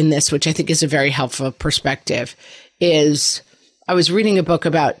about in this, which I think is a very helpful perspective, is I was reading a book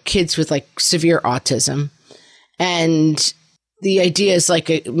about kids with like severe autism. And the idea is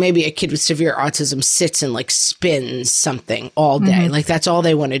like maybe a kid with severe autism sits and like spins something all day. Like that's all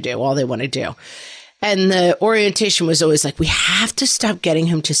they want to do. And the orientation was always like, we have to stop getting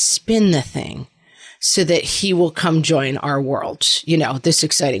him to spin the thing so that he will come join our world, this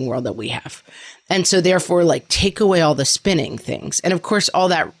exciting world that we have. And so therefore, like, take away all the spinning things. And of course, all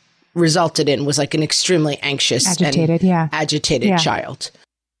that resulted in was like an extremely anxious agitated child.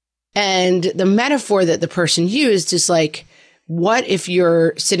 And the metaphor that the person used is like, what if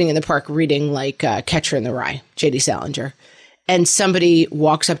you're sitting in the park reading like Catcher in the Rye, J.D. Salinger, and somebody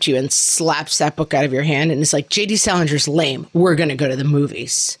walks up to you and slaps that book out of your hand and it's like, J.D. Salinger's lame. We're going to go to the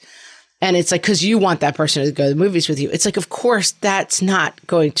movies. And it's like, because you want that person to go to the movies with you. It's like, of course, that's not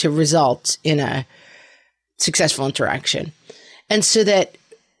going to result in a successful interaction. And so that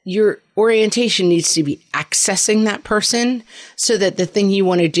your orientation needs to be accessing that person so that the thing you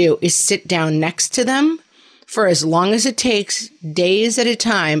want to do is sit down next to them for as long as it takes, days at a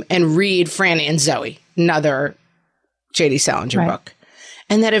time, and read Franny and Zoe, another J.D. Salinger book.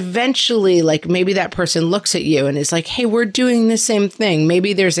 And that eventually, like, maybe that person looks at you and is like, hey, we're doing the same thing.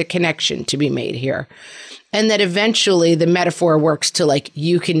 Maybe there's a connection to be made here. And that eventually the metaphor works to like,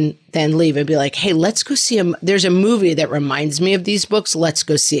 you can then leave and be like, hey, let's go see there's a movie that reminds me of these books. Let's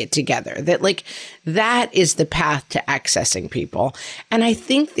go see it together. That like, that is the path to accessing people. And I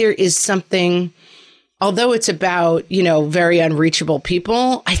think there is something, although it's about, very unreachable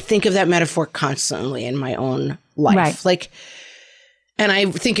people, I think of that metaphor constantly in my own life. Right. Like, and I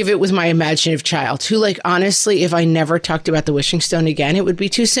think of it with my imaginative child who, like, honestly, if I never talked about the Wishing Stone again, it would be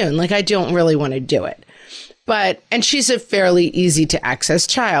too soon. Like, I don't really want to do it. And she's a fairly easy to access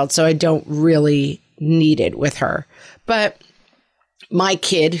child, so I don't really need it with her. But my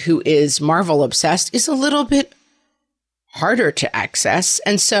kid, who is Marvel obsessed, is a little bit harder to access.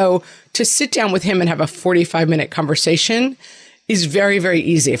 And so to sit down with him and have a 45-minute conversation is very, very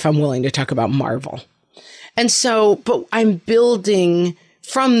easy if I'm willing to talk about Marvel. And so, but I'm building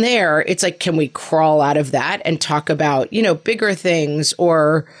from there. It's like, can we crawl out of that and talk about, bigger things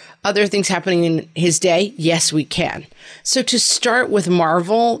or other things happening in his day? Yes, we can. So to start with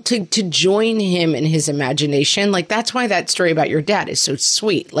Marvel, to join him in his imagination, like that's why that story about your dad is so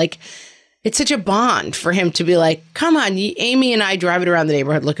sweet. Like it's such a bond for him to be like, come on, Amy and I driving around the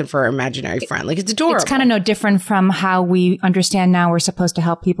neighborhood looking for our imaginary friend. Like it's adorable. It's kind of no different from how we understand now we're supposed to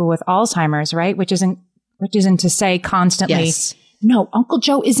help people with Alzheimer's, right? Which isn't to say constantly, yes, no, Uncle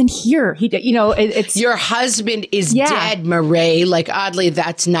Joe isn't here. It's your husband is dead, Murray. Like oddly,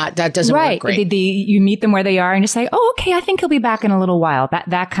 that doesn't work great. You meet them where they are and just say, oh, okay, I think he'll be back in a little while.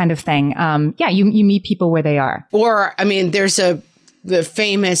 That kind of thing. You meet people where they are. Or, I mean, there's the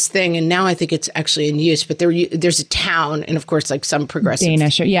famous thing, and now I think it's actually in use, but there's a town, and of course, like some progressive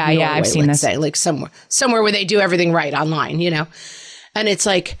Danish. Norway, I've seen this. Say, like somewhere where they do everything right online, and it's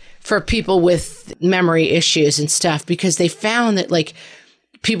like for people with memory issues and stuff, because they found that like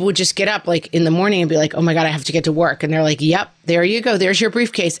people would just get up like in the morning and be like, oh my God, I have to get to work. And they're like, yep, there you go. There's your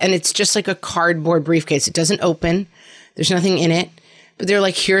briefcase. And it's just like a cardboard briefcase. It doesn't open. There's nothing in it. But they're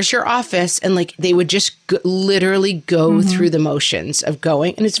like, here's your office. And like, they would just literally go through the motions of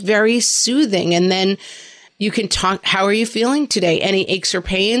going. And it's very soothing. And then you can talk, how are you feeling today? Any aches or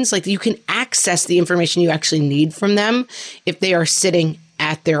pains? Like you can access the information you actually need from them if they are sitting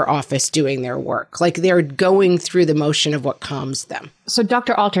at their office doing their work. Like they're going through the motion of what calms them. So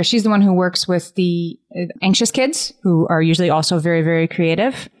Dr. Alter, she's the one who works with the anxious kids who are usually also very, very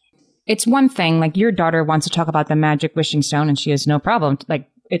creative. It's one thing, like your daughter wants to talk about the magic wishing stone and she has no problem. Like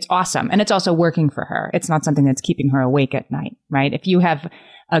it's awesome. And it's also working for her. It's not something that's keeping her awake at night, right? If you have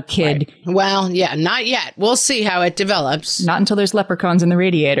a kid. Right. Well, yeah, not yet. We'll see how it develops. Not until there's leprechauns in the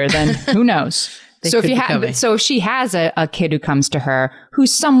radiator, then who knows? So if she has a kid who comes to her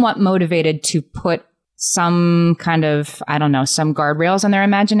who's somewhat motivated to put some kind of, I don't know, some guardrails on their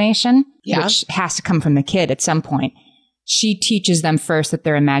imagination, which has to come from the kid at some point. She teaches them first that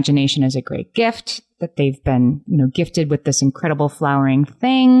their imagination is a great gift, that they've been, gifted with this incredible flowering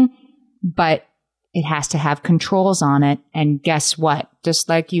thing, but it has to have controls on it. And guess what? Just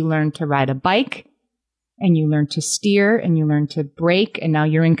like you learn to ride a bike, and you learn to steer and you learn to brake, and now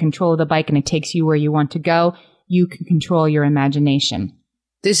you're in control of the bike and it takes you where you want to go, you can control your imagination.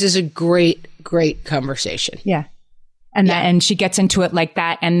 This is a great, great conversation. Yeah. And she gets into it like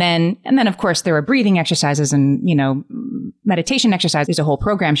that. And then of course there are breathing exercises and, meditation exercises. There's a whole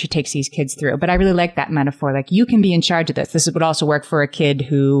program she takes these kids through. But I really like that metaphor. Like you can be in charge of this. This would also work for a kid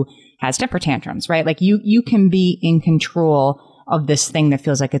who has temper tantrums, right? Like you can be in control of this thing that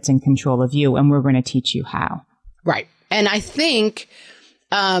feels like it's in control of you, and we're going to teach you how. Right. And I think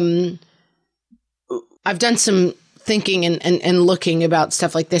I've done some thinking and looking about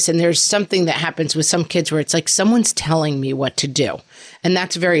stuff like this. And there's something that happens with some kids where it's like someone's telling me what to do. And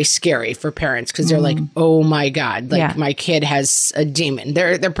that's very scary for parents because they're like, oh my God, like my kid has a demon.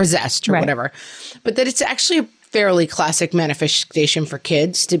 They're possessed or whatever. But that it's actually a fairly classic manifestation for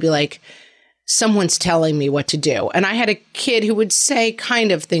kids to be like, someone's telling me what to do. And I had a kid who would say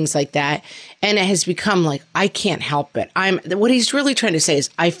kind of things like that. And it has become like, I can't help it. What he's really trying to say is,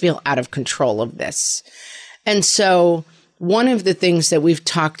 I feel out of control of this. And so one of the things that we've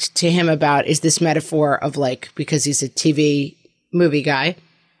talked to him about is this metaphor of like, because he's a TV movie guy,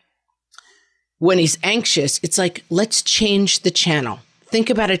 when he's anxious, it's like, let's change the channel. Think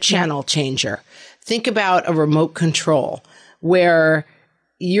about a channel changer. Think about a remote control where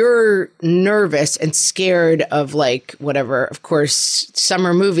you're nervous and scared of like whatever. Of course,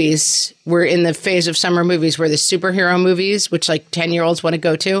 summer movies, we're in the phase of summer movies where the superhero movies, which like 10-year-olds want to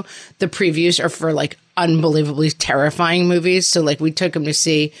go to, the previews are for like unbelievably terrifying movies. So like we took them to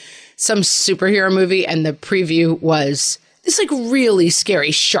see some superhero movie and the preview was this like really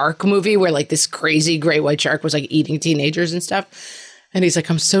scary shark movie where like this crazy great white shark was like eating teenagers and stuff. And he's like,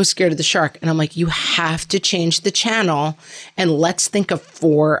 I'm so scared of the shark. And I'm like, you have to change the channel and let's think of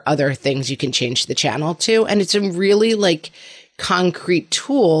 4 other things you can change the channel to. And it's a really like concrete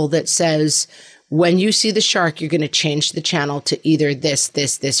tool that says, when you see the shark, you're going to change the channel to either this,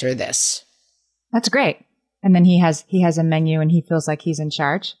 this, this, or this. That's great. And then he has a menu and he feels like he's in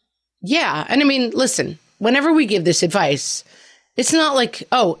charge. Yeah. And I mean, listen, whenever we give this advice, it's not like,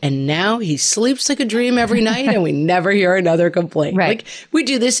 oh, and now he sleeps like a dream every night and we never hear another complaint. Right. Like we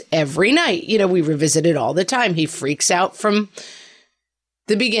do this every night. You know, we revisit it all the time. He freaks out from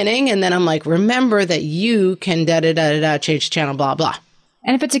the beginning. And then I'm like, remember that you can change channel, blah, blah.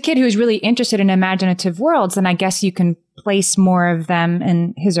 And if it's a kid who's really interested in imaginative worlds, then I guess you can place more of them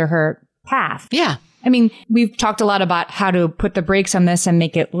in his or her path. Yeah. I mean, we've talked a lot about how to put the brakes on this and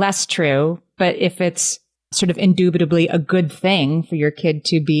make it less true. But if it's sort of indubitably a good thing for your kid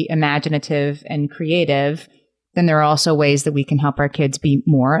to be imaginative and creative, then there are also ways that we can help our kids be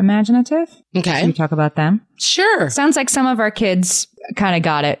more imaginative. Okay. Can we talk about them? Sure. Sounds like some of our kids kind of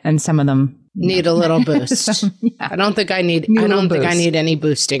got it and some of them need a little boost. I don't think I need any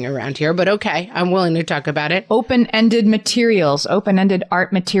boosting around here, but okay. I'm willing to talk about it. Open-ended materials, open-ended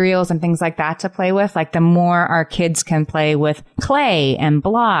art materials and things like that to play with. Like the more our kids can play with clay and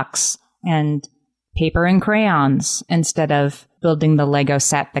blocks and paper and crayons instead of building the Lego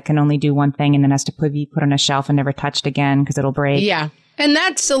set that can only do one thing and then has to be put on a shelf and never touched again because it'll break. Yeah. And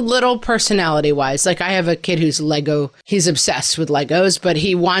that's a little personality wise. Like I have a kid who's he's obsessed with Legos, but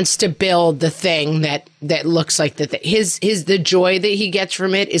he wants to build the thing that looks like the joy that he gets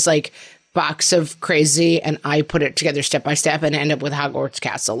from it is like box of crazy and I put it together step by step and end up with Hogwarts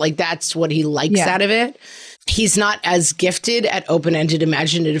Castle. Like that's what he likes out of it. He's not as gifted at open-ended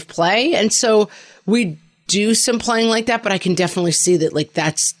imaginative play. And so we do some playing like that, but I can definitely see that like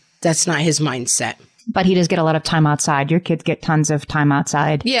that's not his mindset. But he does get a lot of time outside. Your kids get tons of time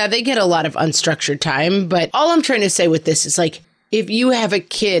outside. Yeah, they get a lot of unstructured time. But all I'm trying to say with this is like, if you have a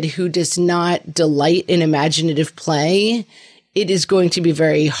kid who does not delight in imaginative play, it is going to be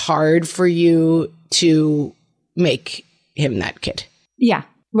very hard for you to make him that kid. Yeah,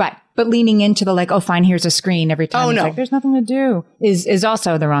 right. But leaning into the like, oh, fine, here's a screen every time. Oh, no. Like, there's nothing to do is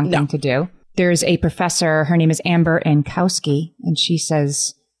also the wrong thing to do. There's a professor, her name is Amber Ankowski, and she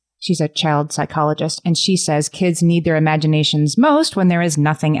says, she's a child psychologist, and she says kids need their imaginations most when there is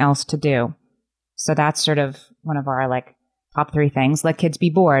nothing else to do. So that's sort of one of our like top 3 things. Let kids be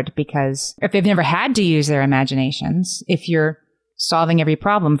bored, because if they've never had to use their imaginations, if you're solving every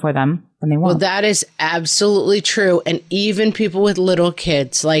problem for them, then they won't. Well, that is absolutely true. And even people with little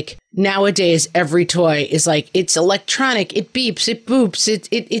kids, like nowadays, every toy is like, it's electronic. It beeps, it boops,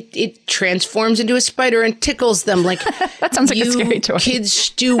 it transforms into a spider and tickles them. Like that sounds like a scary toy. Kids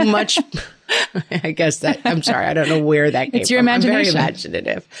do much. I guess that, I'm sorry. I don't know where that came from. It's your imagination. I'm very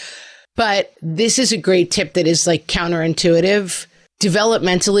imaginative. But this is a great tip that is like counterintuitive.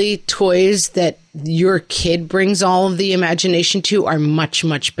 Developmentally, toys that your kid brings all of the imagination to are much,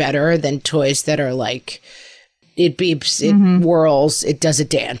 much better than toys that are like, it beeps, it whirls, it does a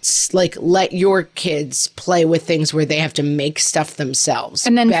dance. Like, let your kids play with things where they have to make stuff themselves.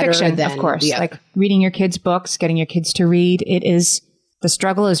 And then fiction, of course. Yeah. Like reading your kids' books, getting your kids to read. The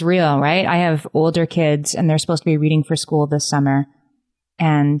struggle is real, right? I have older kids and they're supposed to be reading for school this summer.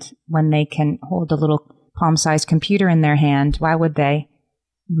 And when they can hold a little palm-sized computer in their hand, why would they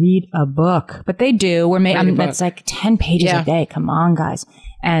read a book? But they do. It's like 10 pages a day. Come on, guys.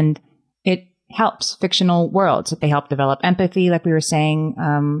 And helps fictional worlds. They help develop empathy, like we were saying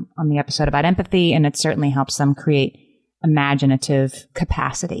on the episode about empathy, and it certainly helps them create imaginative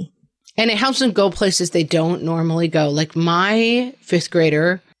capacity. And it helps them go places they don't normally go. Like my 5th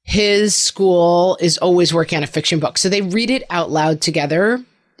grader, his school is always working on a fiction book. So they read it out loud together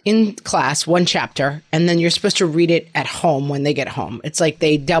in class, one chapter, and then you're supposed to read it at home when they get home. It's like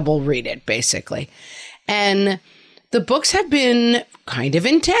they double read it, basically. And the books have been kind of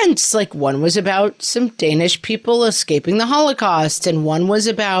intense. Like one was about some Danish people escaping the Holocaust, and one was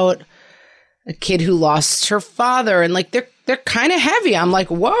about a kid who lost her father. And like they're kind of heavy. I'm like,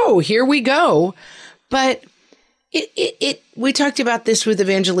 whoa, here we go. But we talked about this with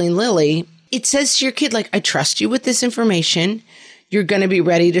Evangeline Lilly. It says to your kid, like, I trust you with this information. You're going to be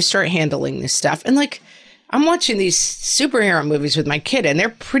ready to start handling this stuff. And like, I'm watching these superhero movies with my kid, and they're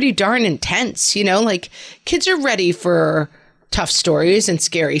pretty darn intense. You know, like kids are ready for tough stories and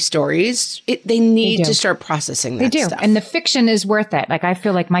scary stories. They need to start processing that stuff. And the fiction is worth it. Like, I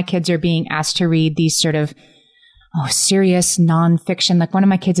feel like my kids are being asked to read these sort of serious nonfiction. Like one of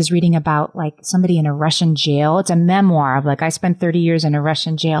my kids is reading about like somebody in a Russian jail. It's a memoir of like, I spent 30 years in a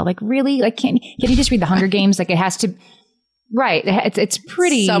Russian jail. Like really? Like, can you just read The Hunger Games? Like it has to, right. It's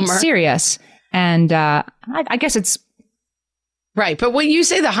pretty serious. And I guess it's right. But when you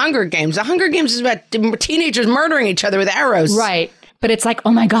say The Hunger Games is about teenagers murdering each other with arrows. Right. But it's like,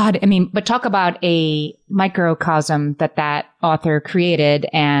 oh my God. I mean, but talk about a microcosm that author created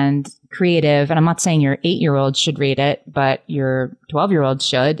and creative. And I'm not saying your 8-year-old should read it, but your 12-year-old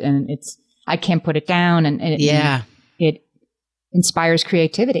should. And I can't put it down. And it inspires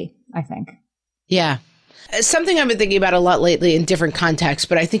creativity, I think. Yeah. Something I've been thinking about a lot lately in different contexts,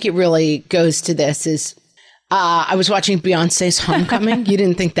 but I think it really goes to this is I was watching Beyonce's Homecoming. You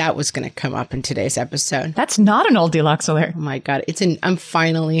didn't think that was going to come up in today's episode. That's not an old deluxe alert. Oh my God. I'm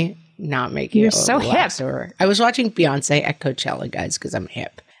finally not making You're it. so hip. I was watching Beyonce at Coachella, guys, because I'm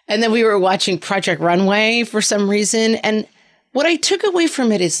hip. And then we were watching Project Runway for some reason. And what I took away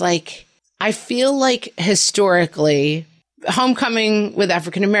from it is like, I feel like historically, Homecoming with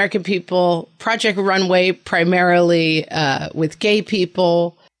African American people, Project Runway primarily with gay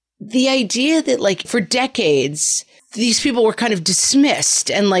people. The idea that like for decades, these people were kind of dismissed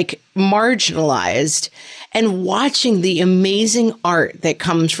and like marginalized, and watching the amazing art that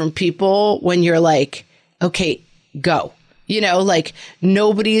comes from people when you're like, okay, go. You know, like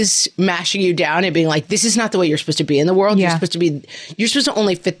nobody's mashing you down and being like, this is not the way you're supposed to be in the world. Yeah. You're supposed to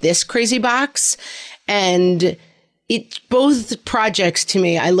only fit this crazy box. And both projects to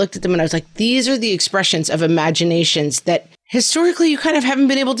me, I looked at them and I was like, these are the expressions of imaginations that historically you kind of haven't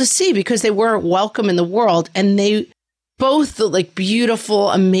been able to see because they weren't welcome in the world. And they both the like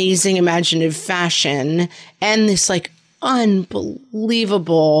beautiful, amazing, imaginative fashion and this like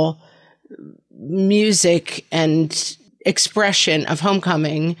unbelievable music and expression of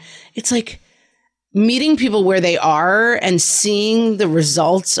Homecoming. It's like meeting people where they are and seeing the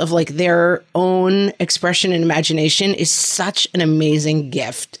results of like their own expression and imagination is such an amazing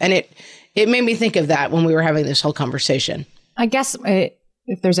gift. And it made me think of that when we were having this whole conversation. I guess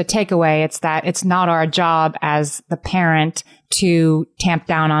if there's a takeaway, it's that it's not our job as the parent to tamp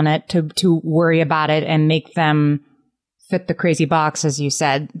down on it, to worry about it and make them fit the crazy box, as you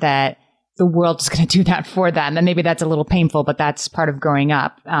said, that the world is going to do that for them. And maybe that's a little painful, but that's part of growing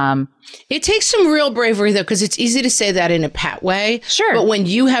up. It takes some real bravery, though, because it's easy to say that in a pat way. Sure. But when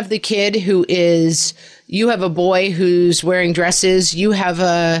you have the kid you have a boy who's wearing dresses, you have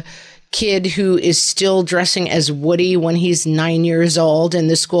a kid who is still dressing as Woody when he's 9 years old in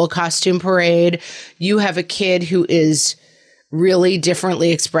the school costume parade. You have a kid who is really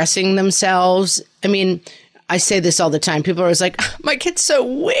differently expressing themselves. I mean, I say this all the time. People are always like, my kid's so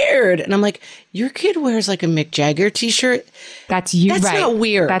weird. And I'm like, your kid wears like a Mick Jagger t-shirt. That's you. That's right. not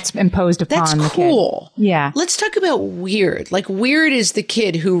weird. That's imposed upon That's the cool. Kid. Yeah. Let's talk about weird. Like weird is the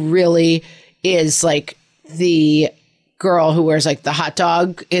kid who really is like the girl who wears like the hot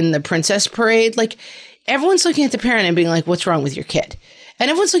dog in the princess parade. Like everyone's looking at the parent and being like, what's wrong with your kid? And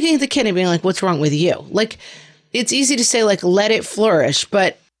everyone's looking at the kid and being like, what's wrong with you? Like it's easy to say like, let it flourish.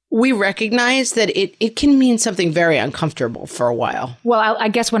 But we recognize that it can mean something very uncomfortable for a while. Well, I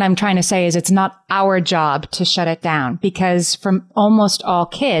guess what I'm trying to say is it's not our job to shut it down because from almost all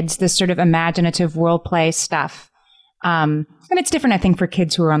kids, this sort of imaginative world play stuff. And it's different, I think, for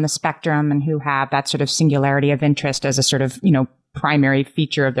kids who are on the spectrum and who have that sort of singularity of interest as a sort of, primary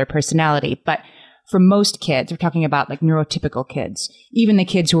feature of their personality. But for most kids, we're talking about like neurotypical kids, even the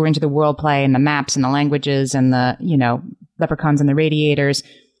kids who are into the world play and the maps and the languages and the, leprechauns and the radiators,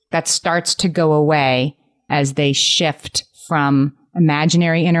 that starts to go away as they shift from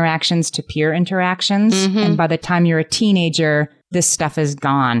imaginary interactions to peer interactions. And by the time you're a teenager, this stuff is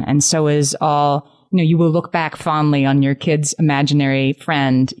gone. And so is all, you will look back fondly on your kid's imaginary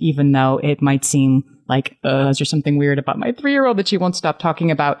friend, even though it might seem like, is there something weird about my 3-year-old that she won't stop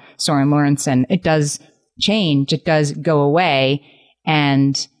talking about Soren Lorentzen? It does change. It does go away.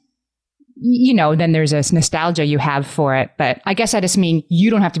 And, then there's this nostalgia you have for it. But I guess I just mean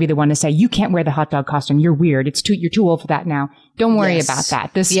you don't have to be the one to say, you can't wear the hot dog costume. You're weird. You're too old for that now. Don't worry about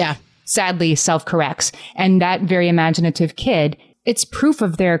that. This sadly self-corrects. And that very imaginative kid, it's proof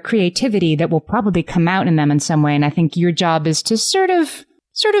of their creativity that will probably come out in them in some way. And I think your job is to sort of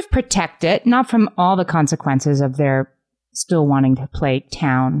protect it, not from all the consequences of their still wanting to play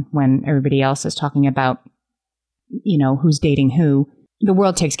town when everybody else is talking about, who's dating who. The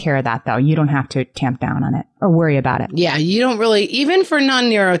world takes care of that, though. You don't have to tamp down on it or worry about it. Yeah, you don't really, even for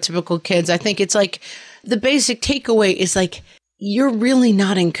non-neurotypical kids, I think it's like the basic takeaway is like, you're really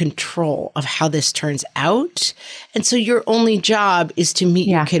not in control of how this turns out. And so your only job is to meet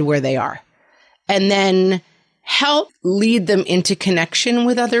your kid where they are and then help lead them into connection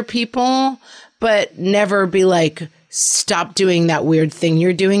with other people, but never be like, stop doing that weird thing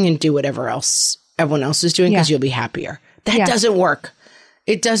you're doing and do whatever else everyone else is doing because you'll be happier. That doesn't work.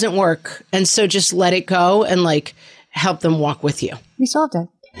 It doesn't work. And so just let it go and like help them walk with you. We solved it.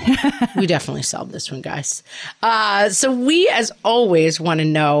 We definitely solved this one, guys. So we, as always, want to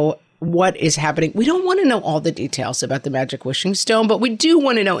know what is happening. We don't want to know all the details about the Magic Wishing Stone, but we do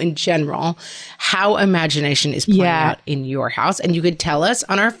want to know in general how imagination is playing out in your house. And you could tell us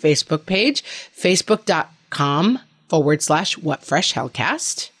on our Facebook page,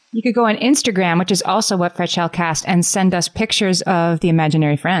 facebook.com/whatfreshhellcast. You could go on Instagram, which is also What Fresh Hellcast, and send us pictures of the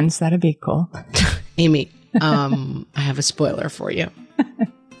imaginary friends. That'd be cool. Amy, I have a spoiler for you.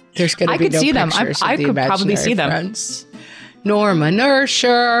 There's going to be no pictures I of the could probably see friends. Norma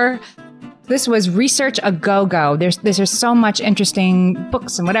Nersher. This was Research a Go-Go. There's so much interesting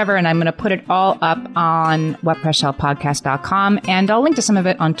books and whatever, and I'm going to put it all up on whatfreshhellpodcast.com, and I'll link to some of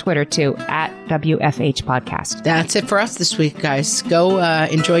it on Twitter, too, at WFH Podcast. That's it for us this week, guys. Go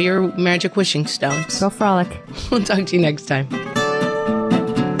enjoy your Magic Wishing Stones. Go frolic. We'll talk to you next time.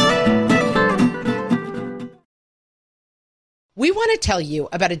 We want to tell you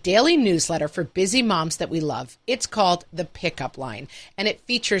about a daily newsletter for busy moms that we love. It's called The Pickup Line, and it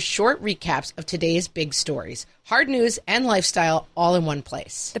features short recaps of today's big stories, hard news, and lifestyle all in one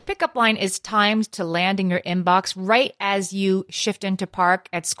place. The Pickup Line is timed to land in your inbox right as you shift into park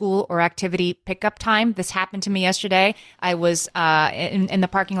at school or activity pickup time. This happened to me yesterday. I was in the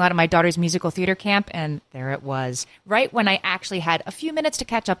parking lot of my daughter's musical theater camp, and there it was, right when I actually had a few minutes to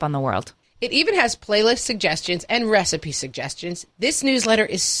catch up on the world. It even has playlist suggestions and recipe suggestions. This newsletter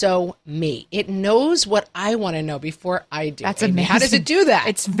is so me. It knows what I want to know before I do. That's amazing. How does it do that?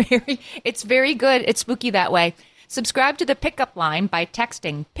 It's very good. It's spooky that way. Subscribe to the Pickup Line by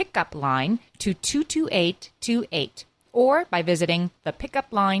texting Pickup Line to 22828 or by visiting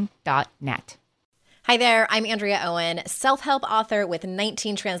thepickupline.net. Hi there, I'm Andrea Owen, self-help author with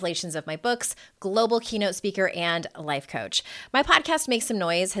 19 translations of my books, global keynote speaker, and life coach. My podcast, Make Some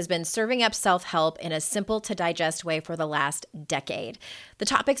Noise, has been serving up self-help in a simple-to-digest way for the last decade. The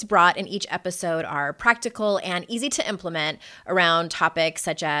topics brought in each episode are practical and easy to implement around topics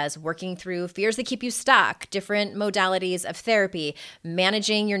such as working through fears that keep you stuck, different modalities of therapy,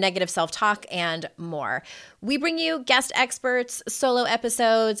 managing your negative self-talk, and more. We bring you guest experts, solo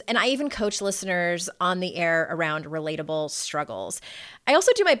episodes, and I even coach listeners on the air around relatable struggles. I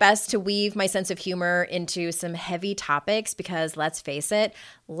also do my best to weave my sense of humor into some heavy topics because, let's face it,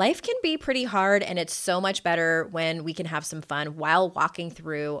 life can be pretty hard, and it's so much better when we can have some fun while walking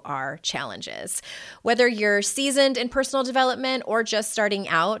through our challenges. Whether you're seasoned in personal development or just starting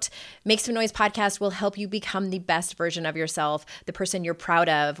out, Make Some Noise podcast will help you become the best version of yourself, the person you're proud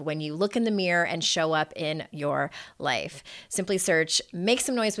of when you look in the mirror and show up in your life. Simply search Make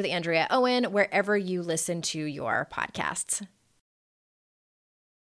Some Noise with Andrea Owen wherever you listen to your podcasts.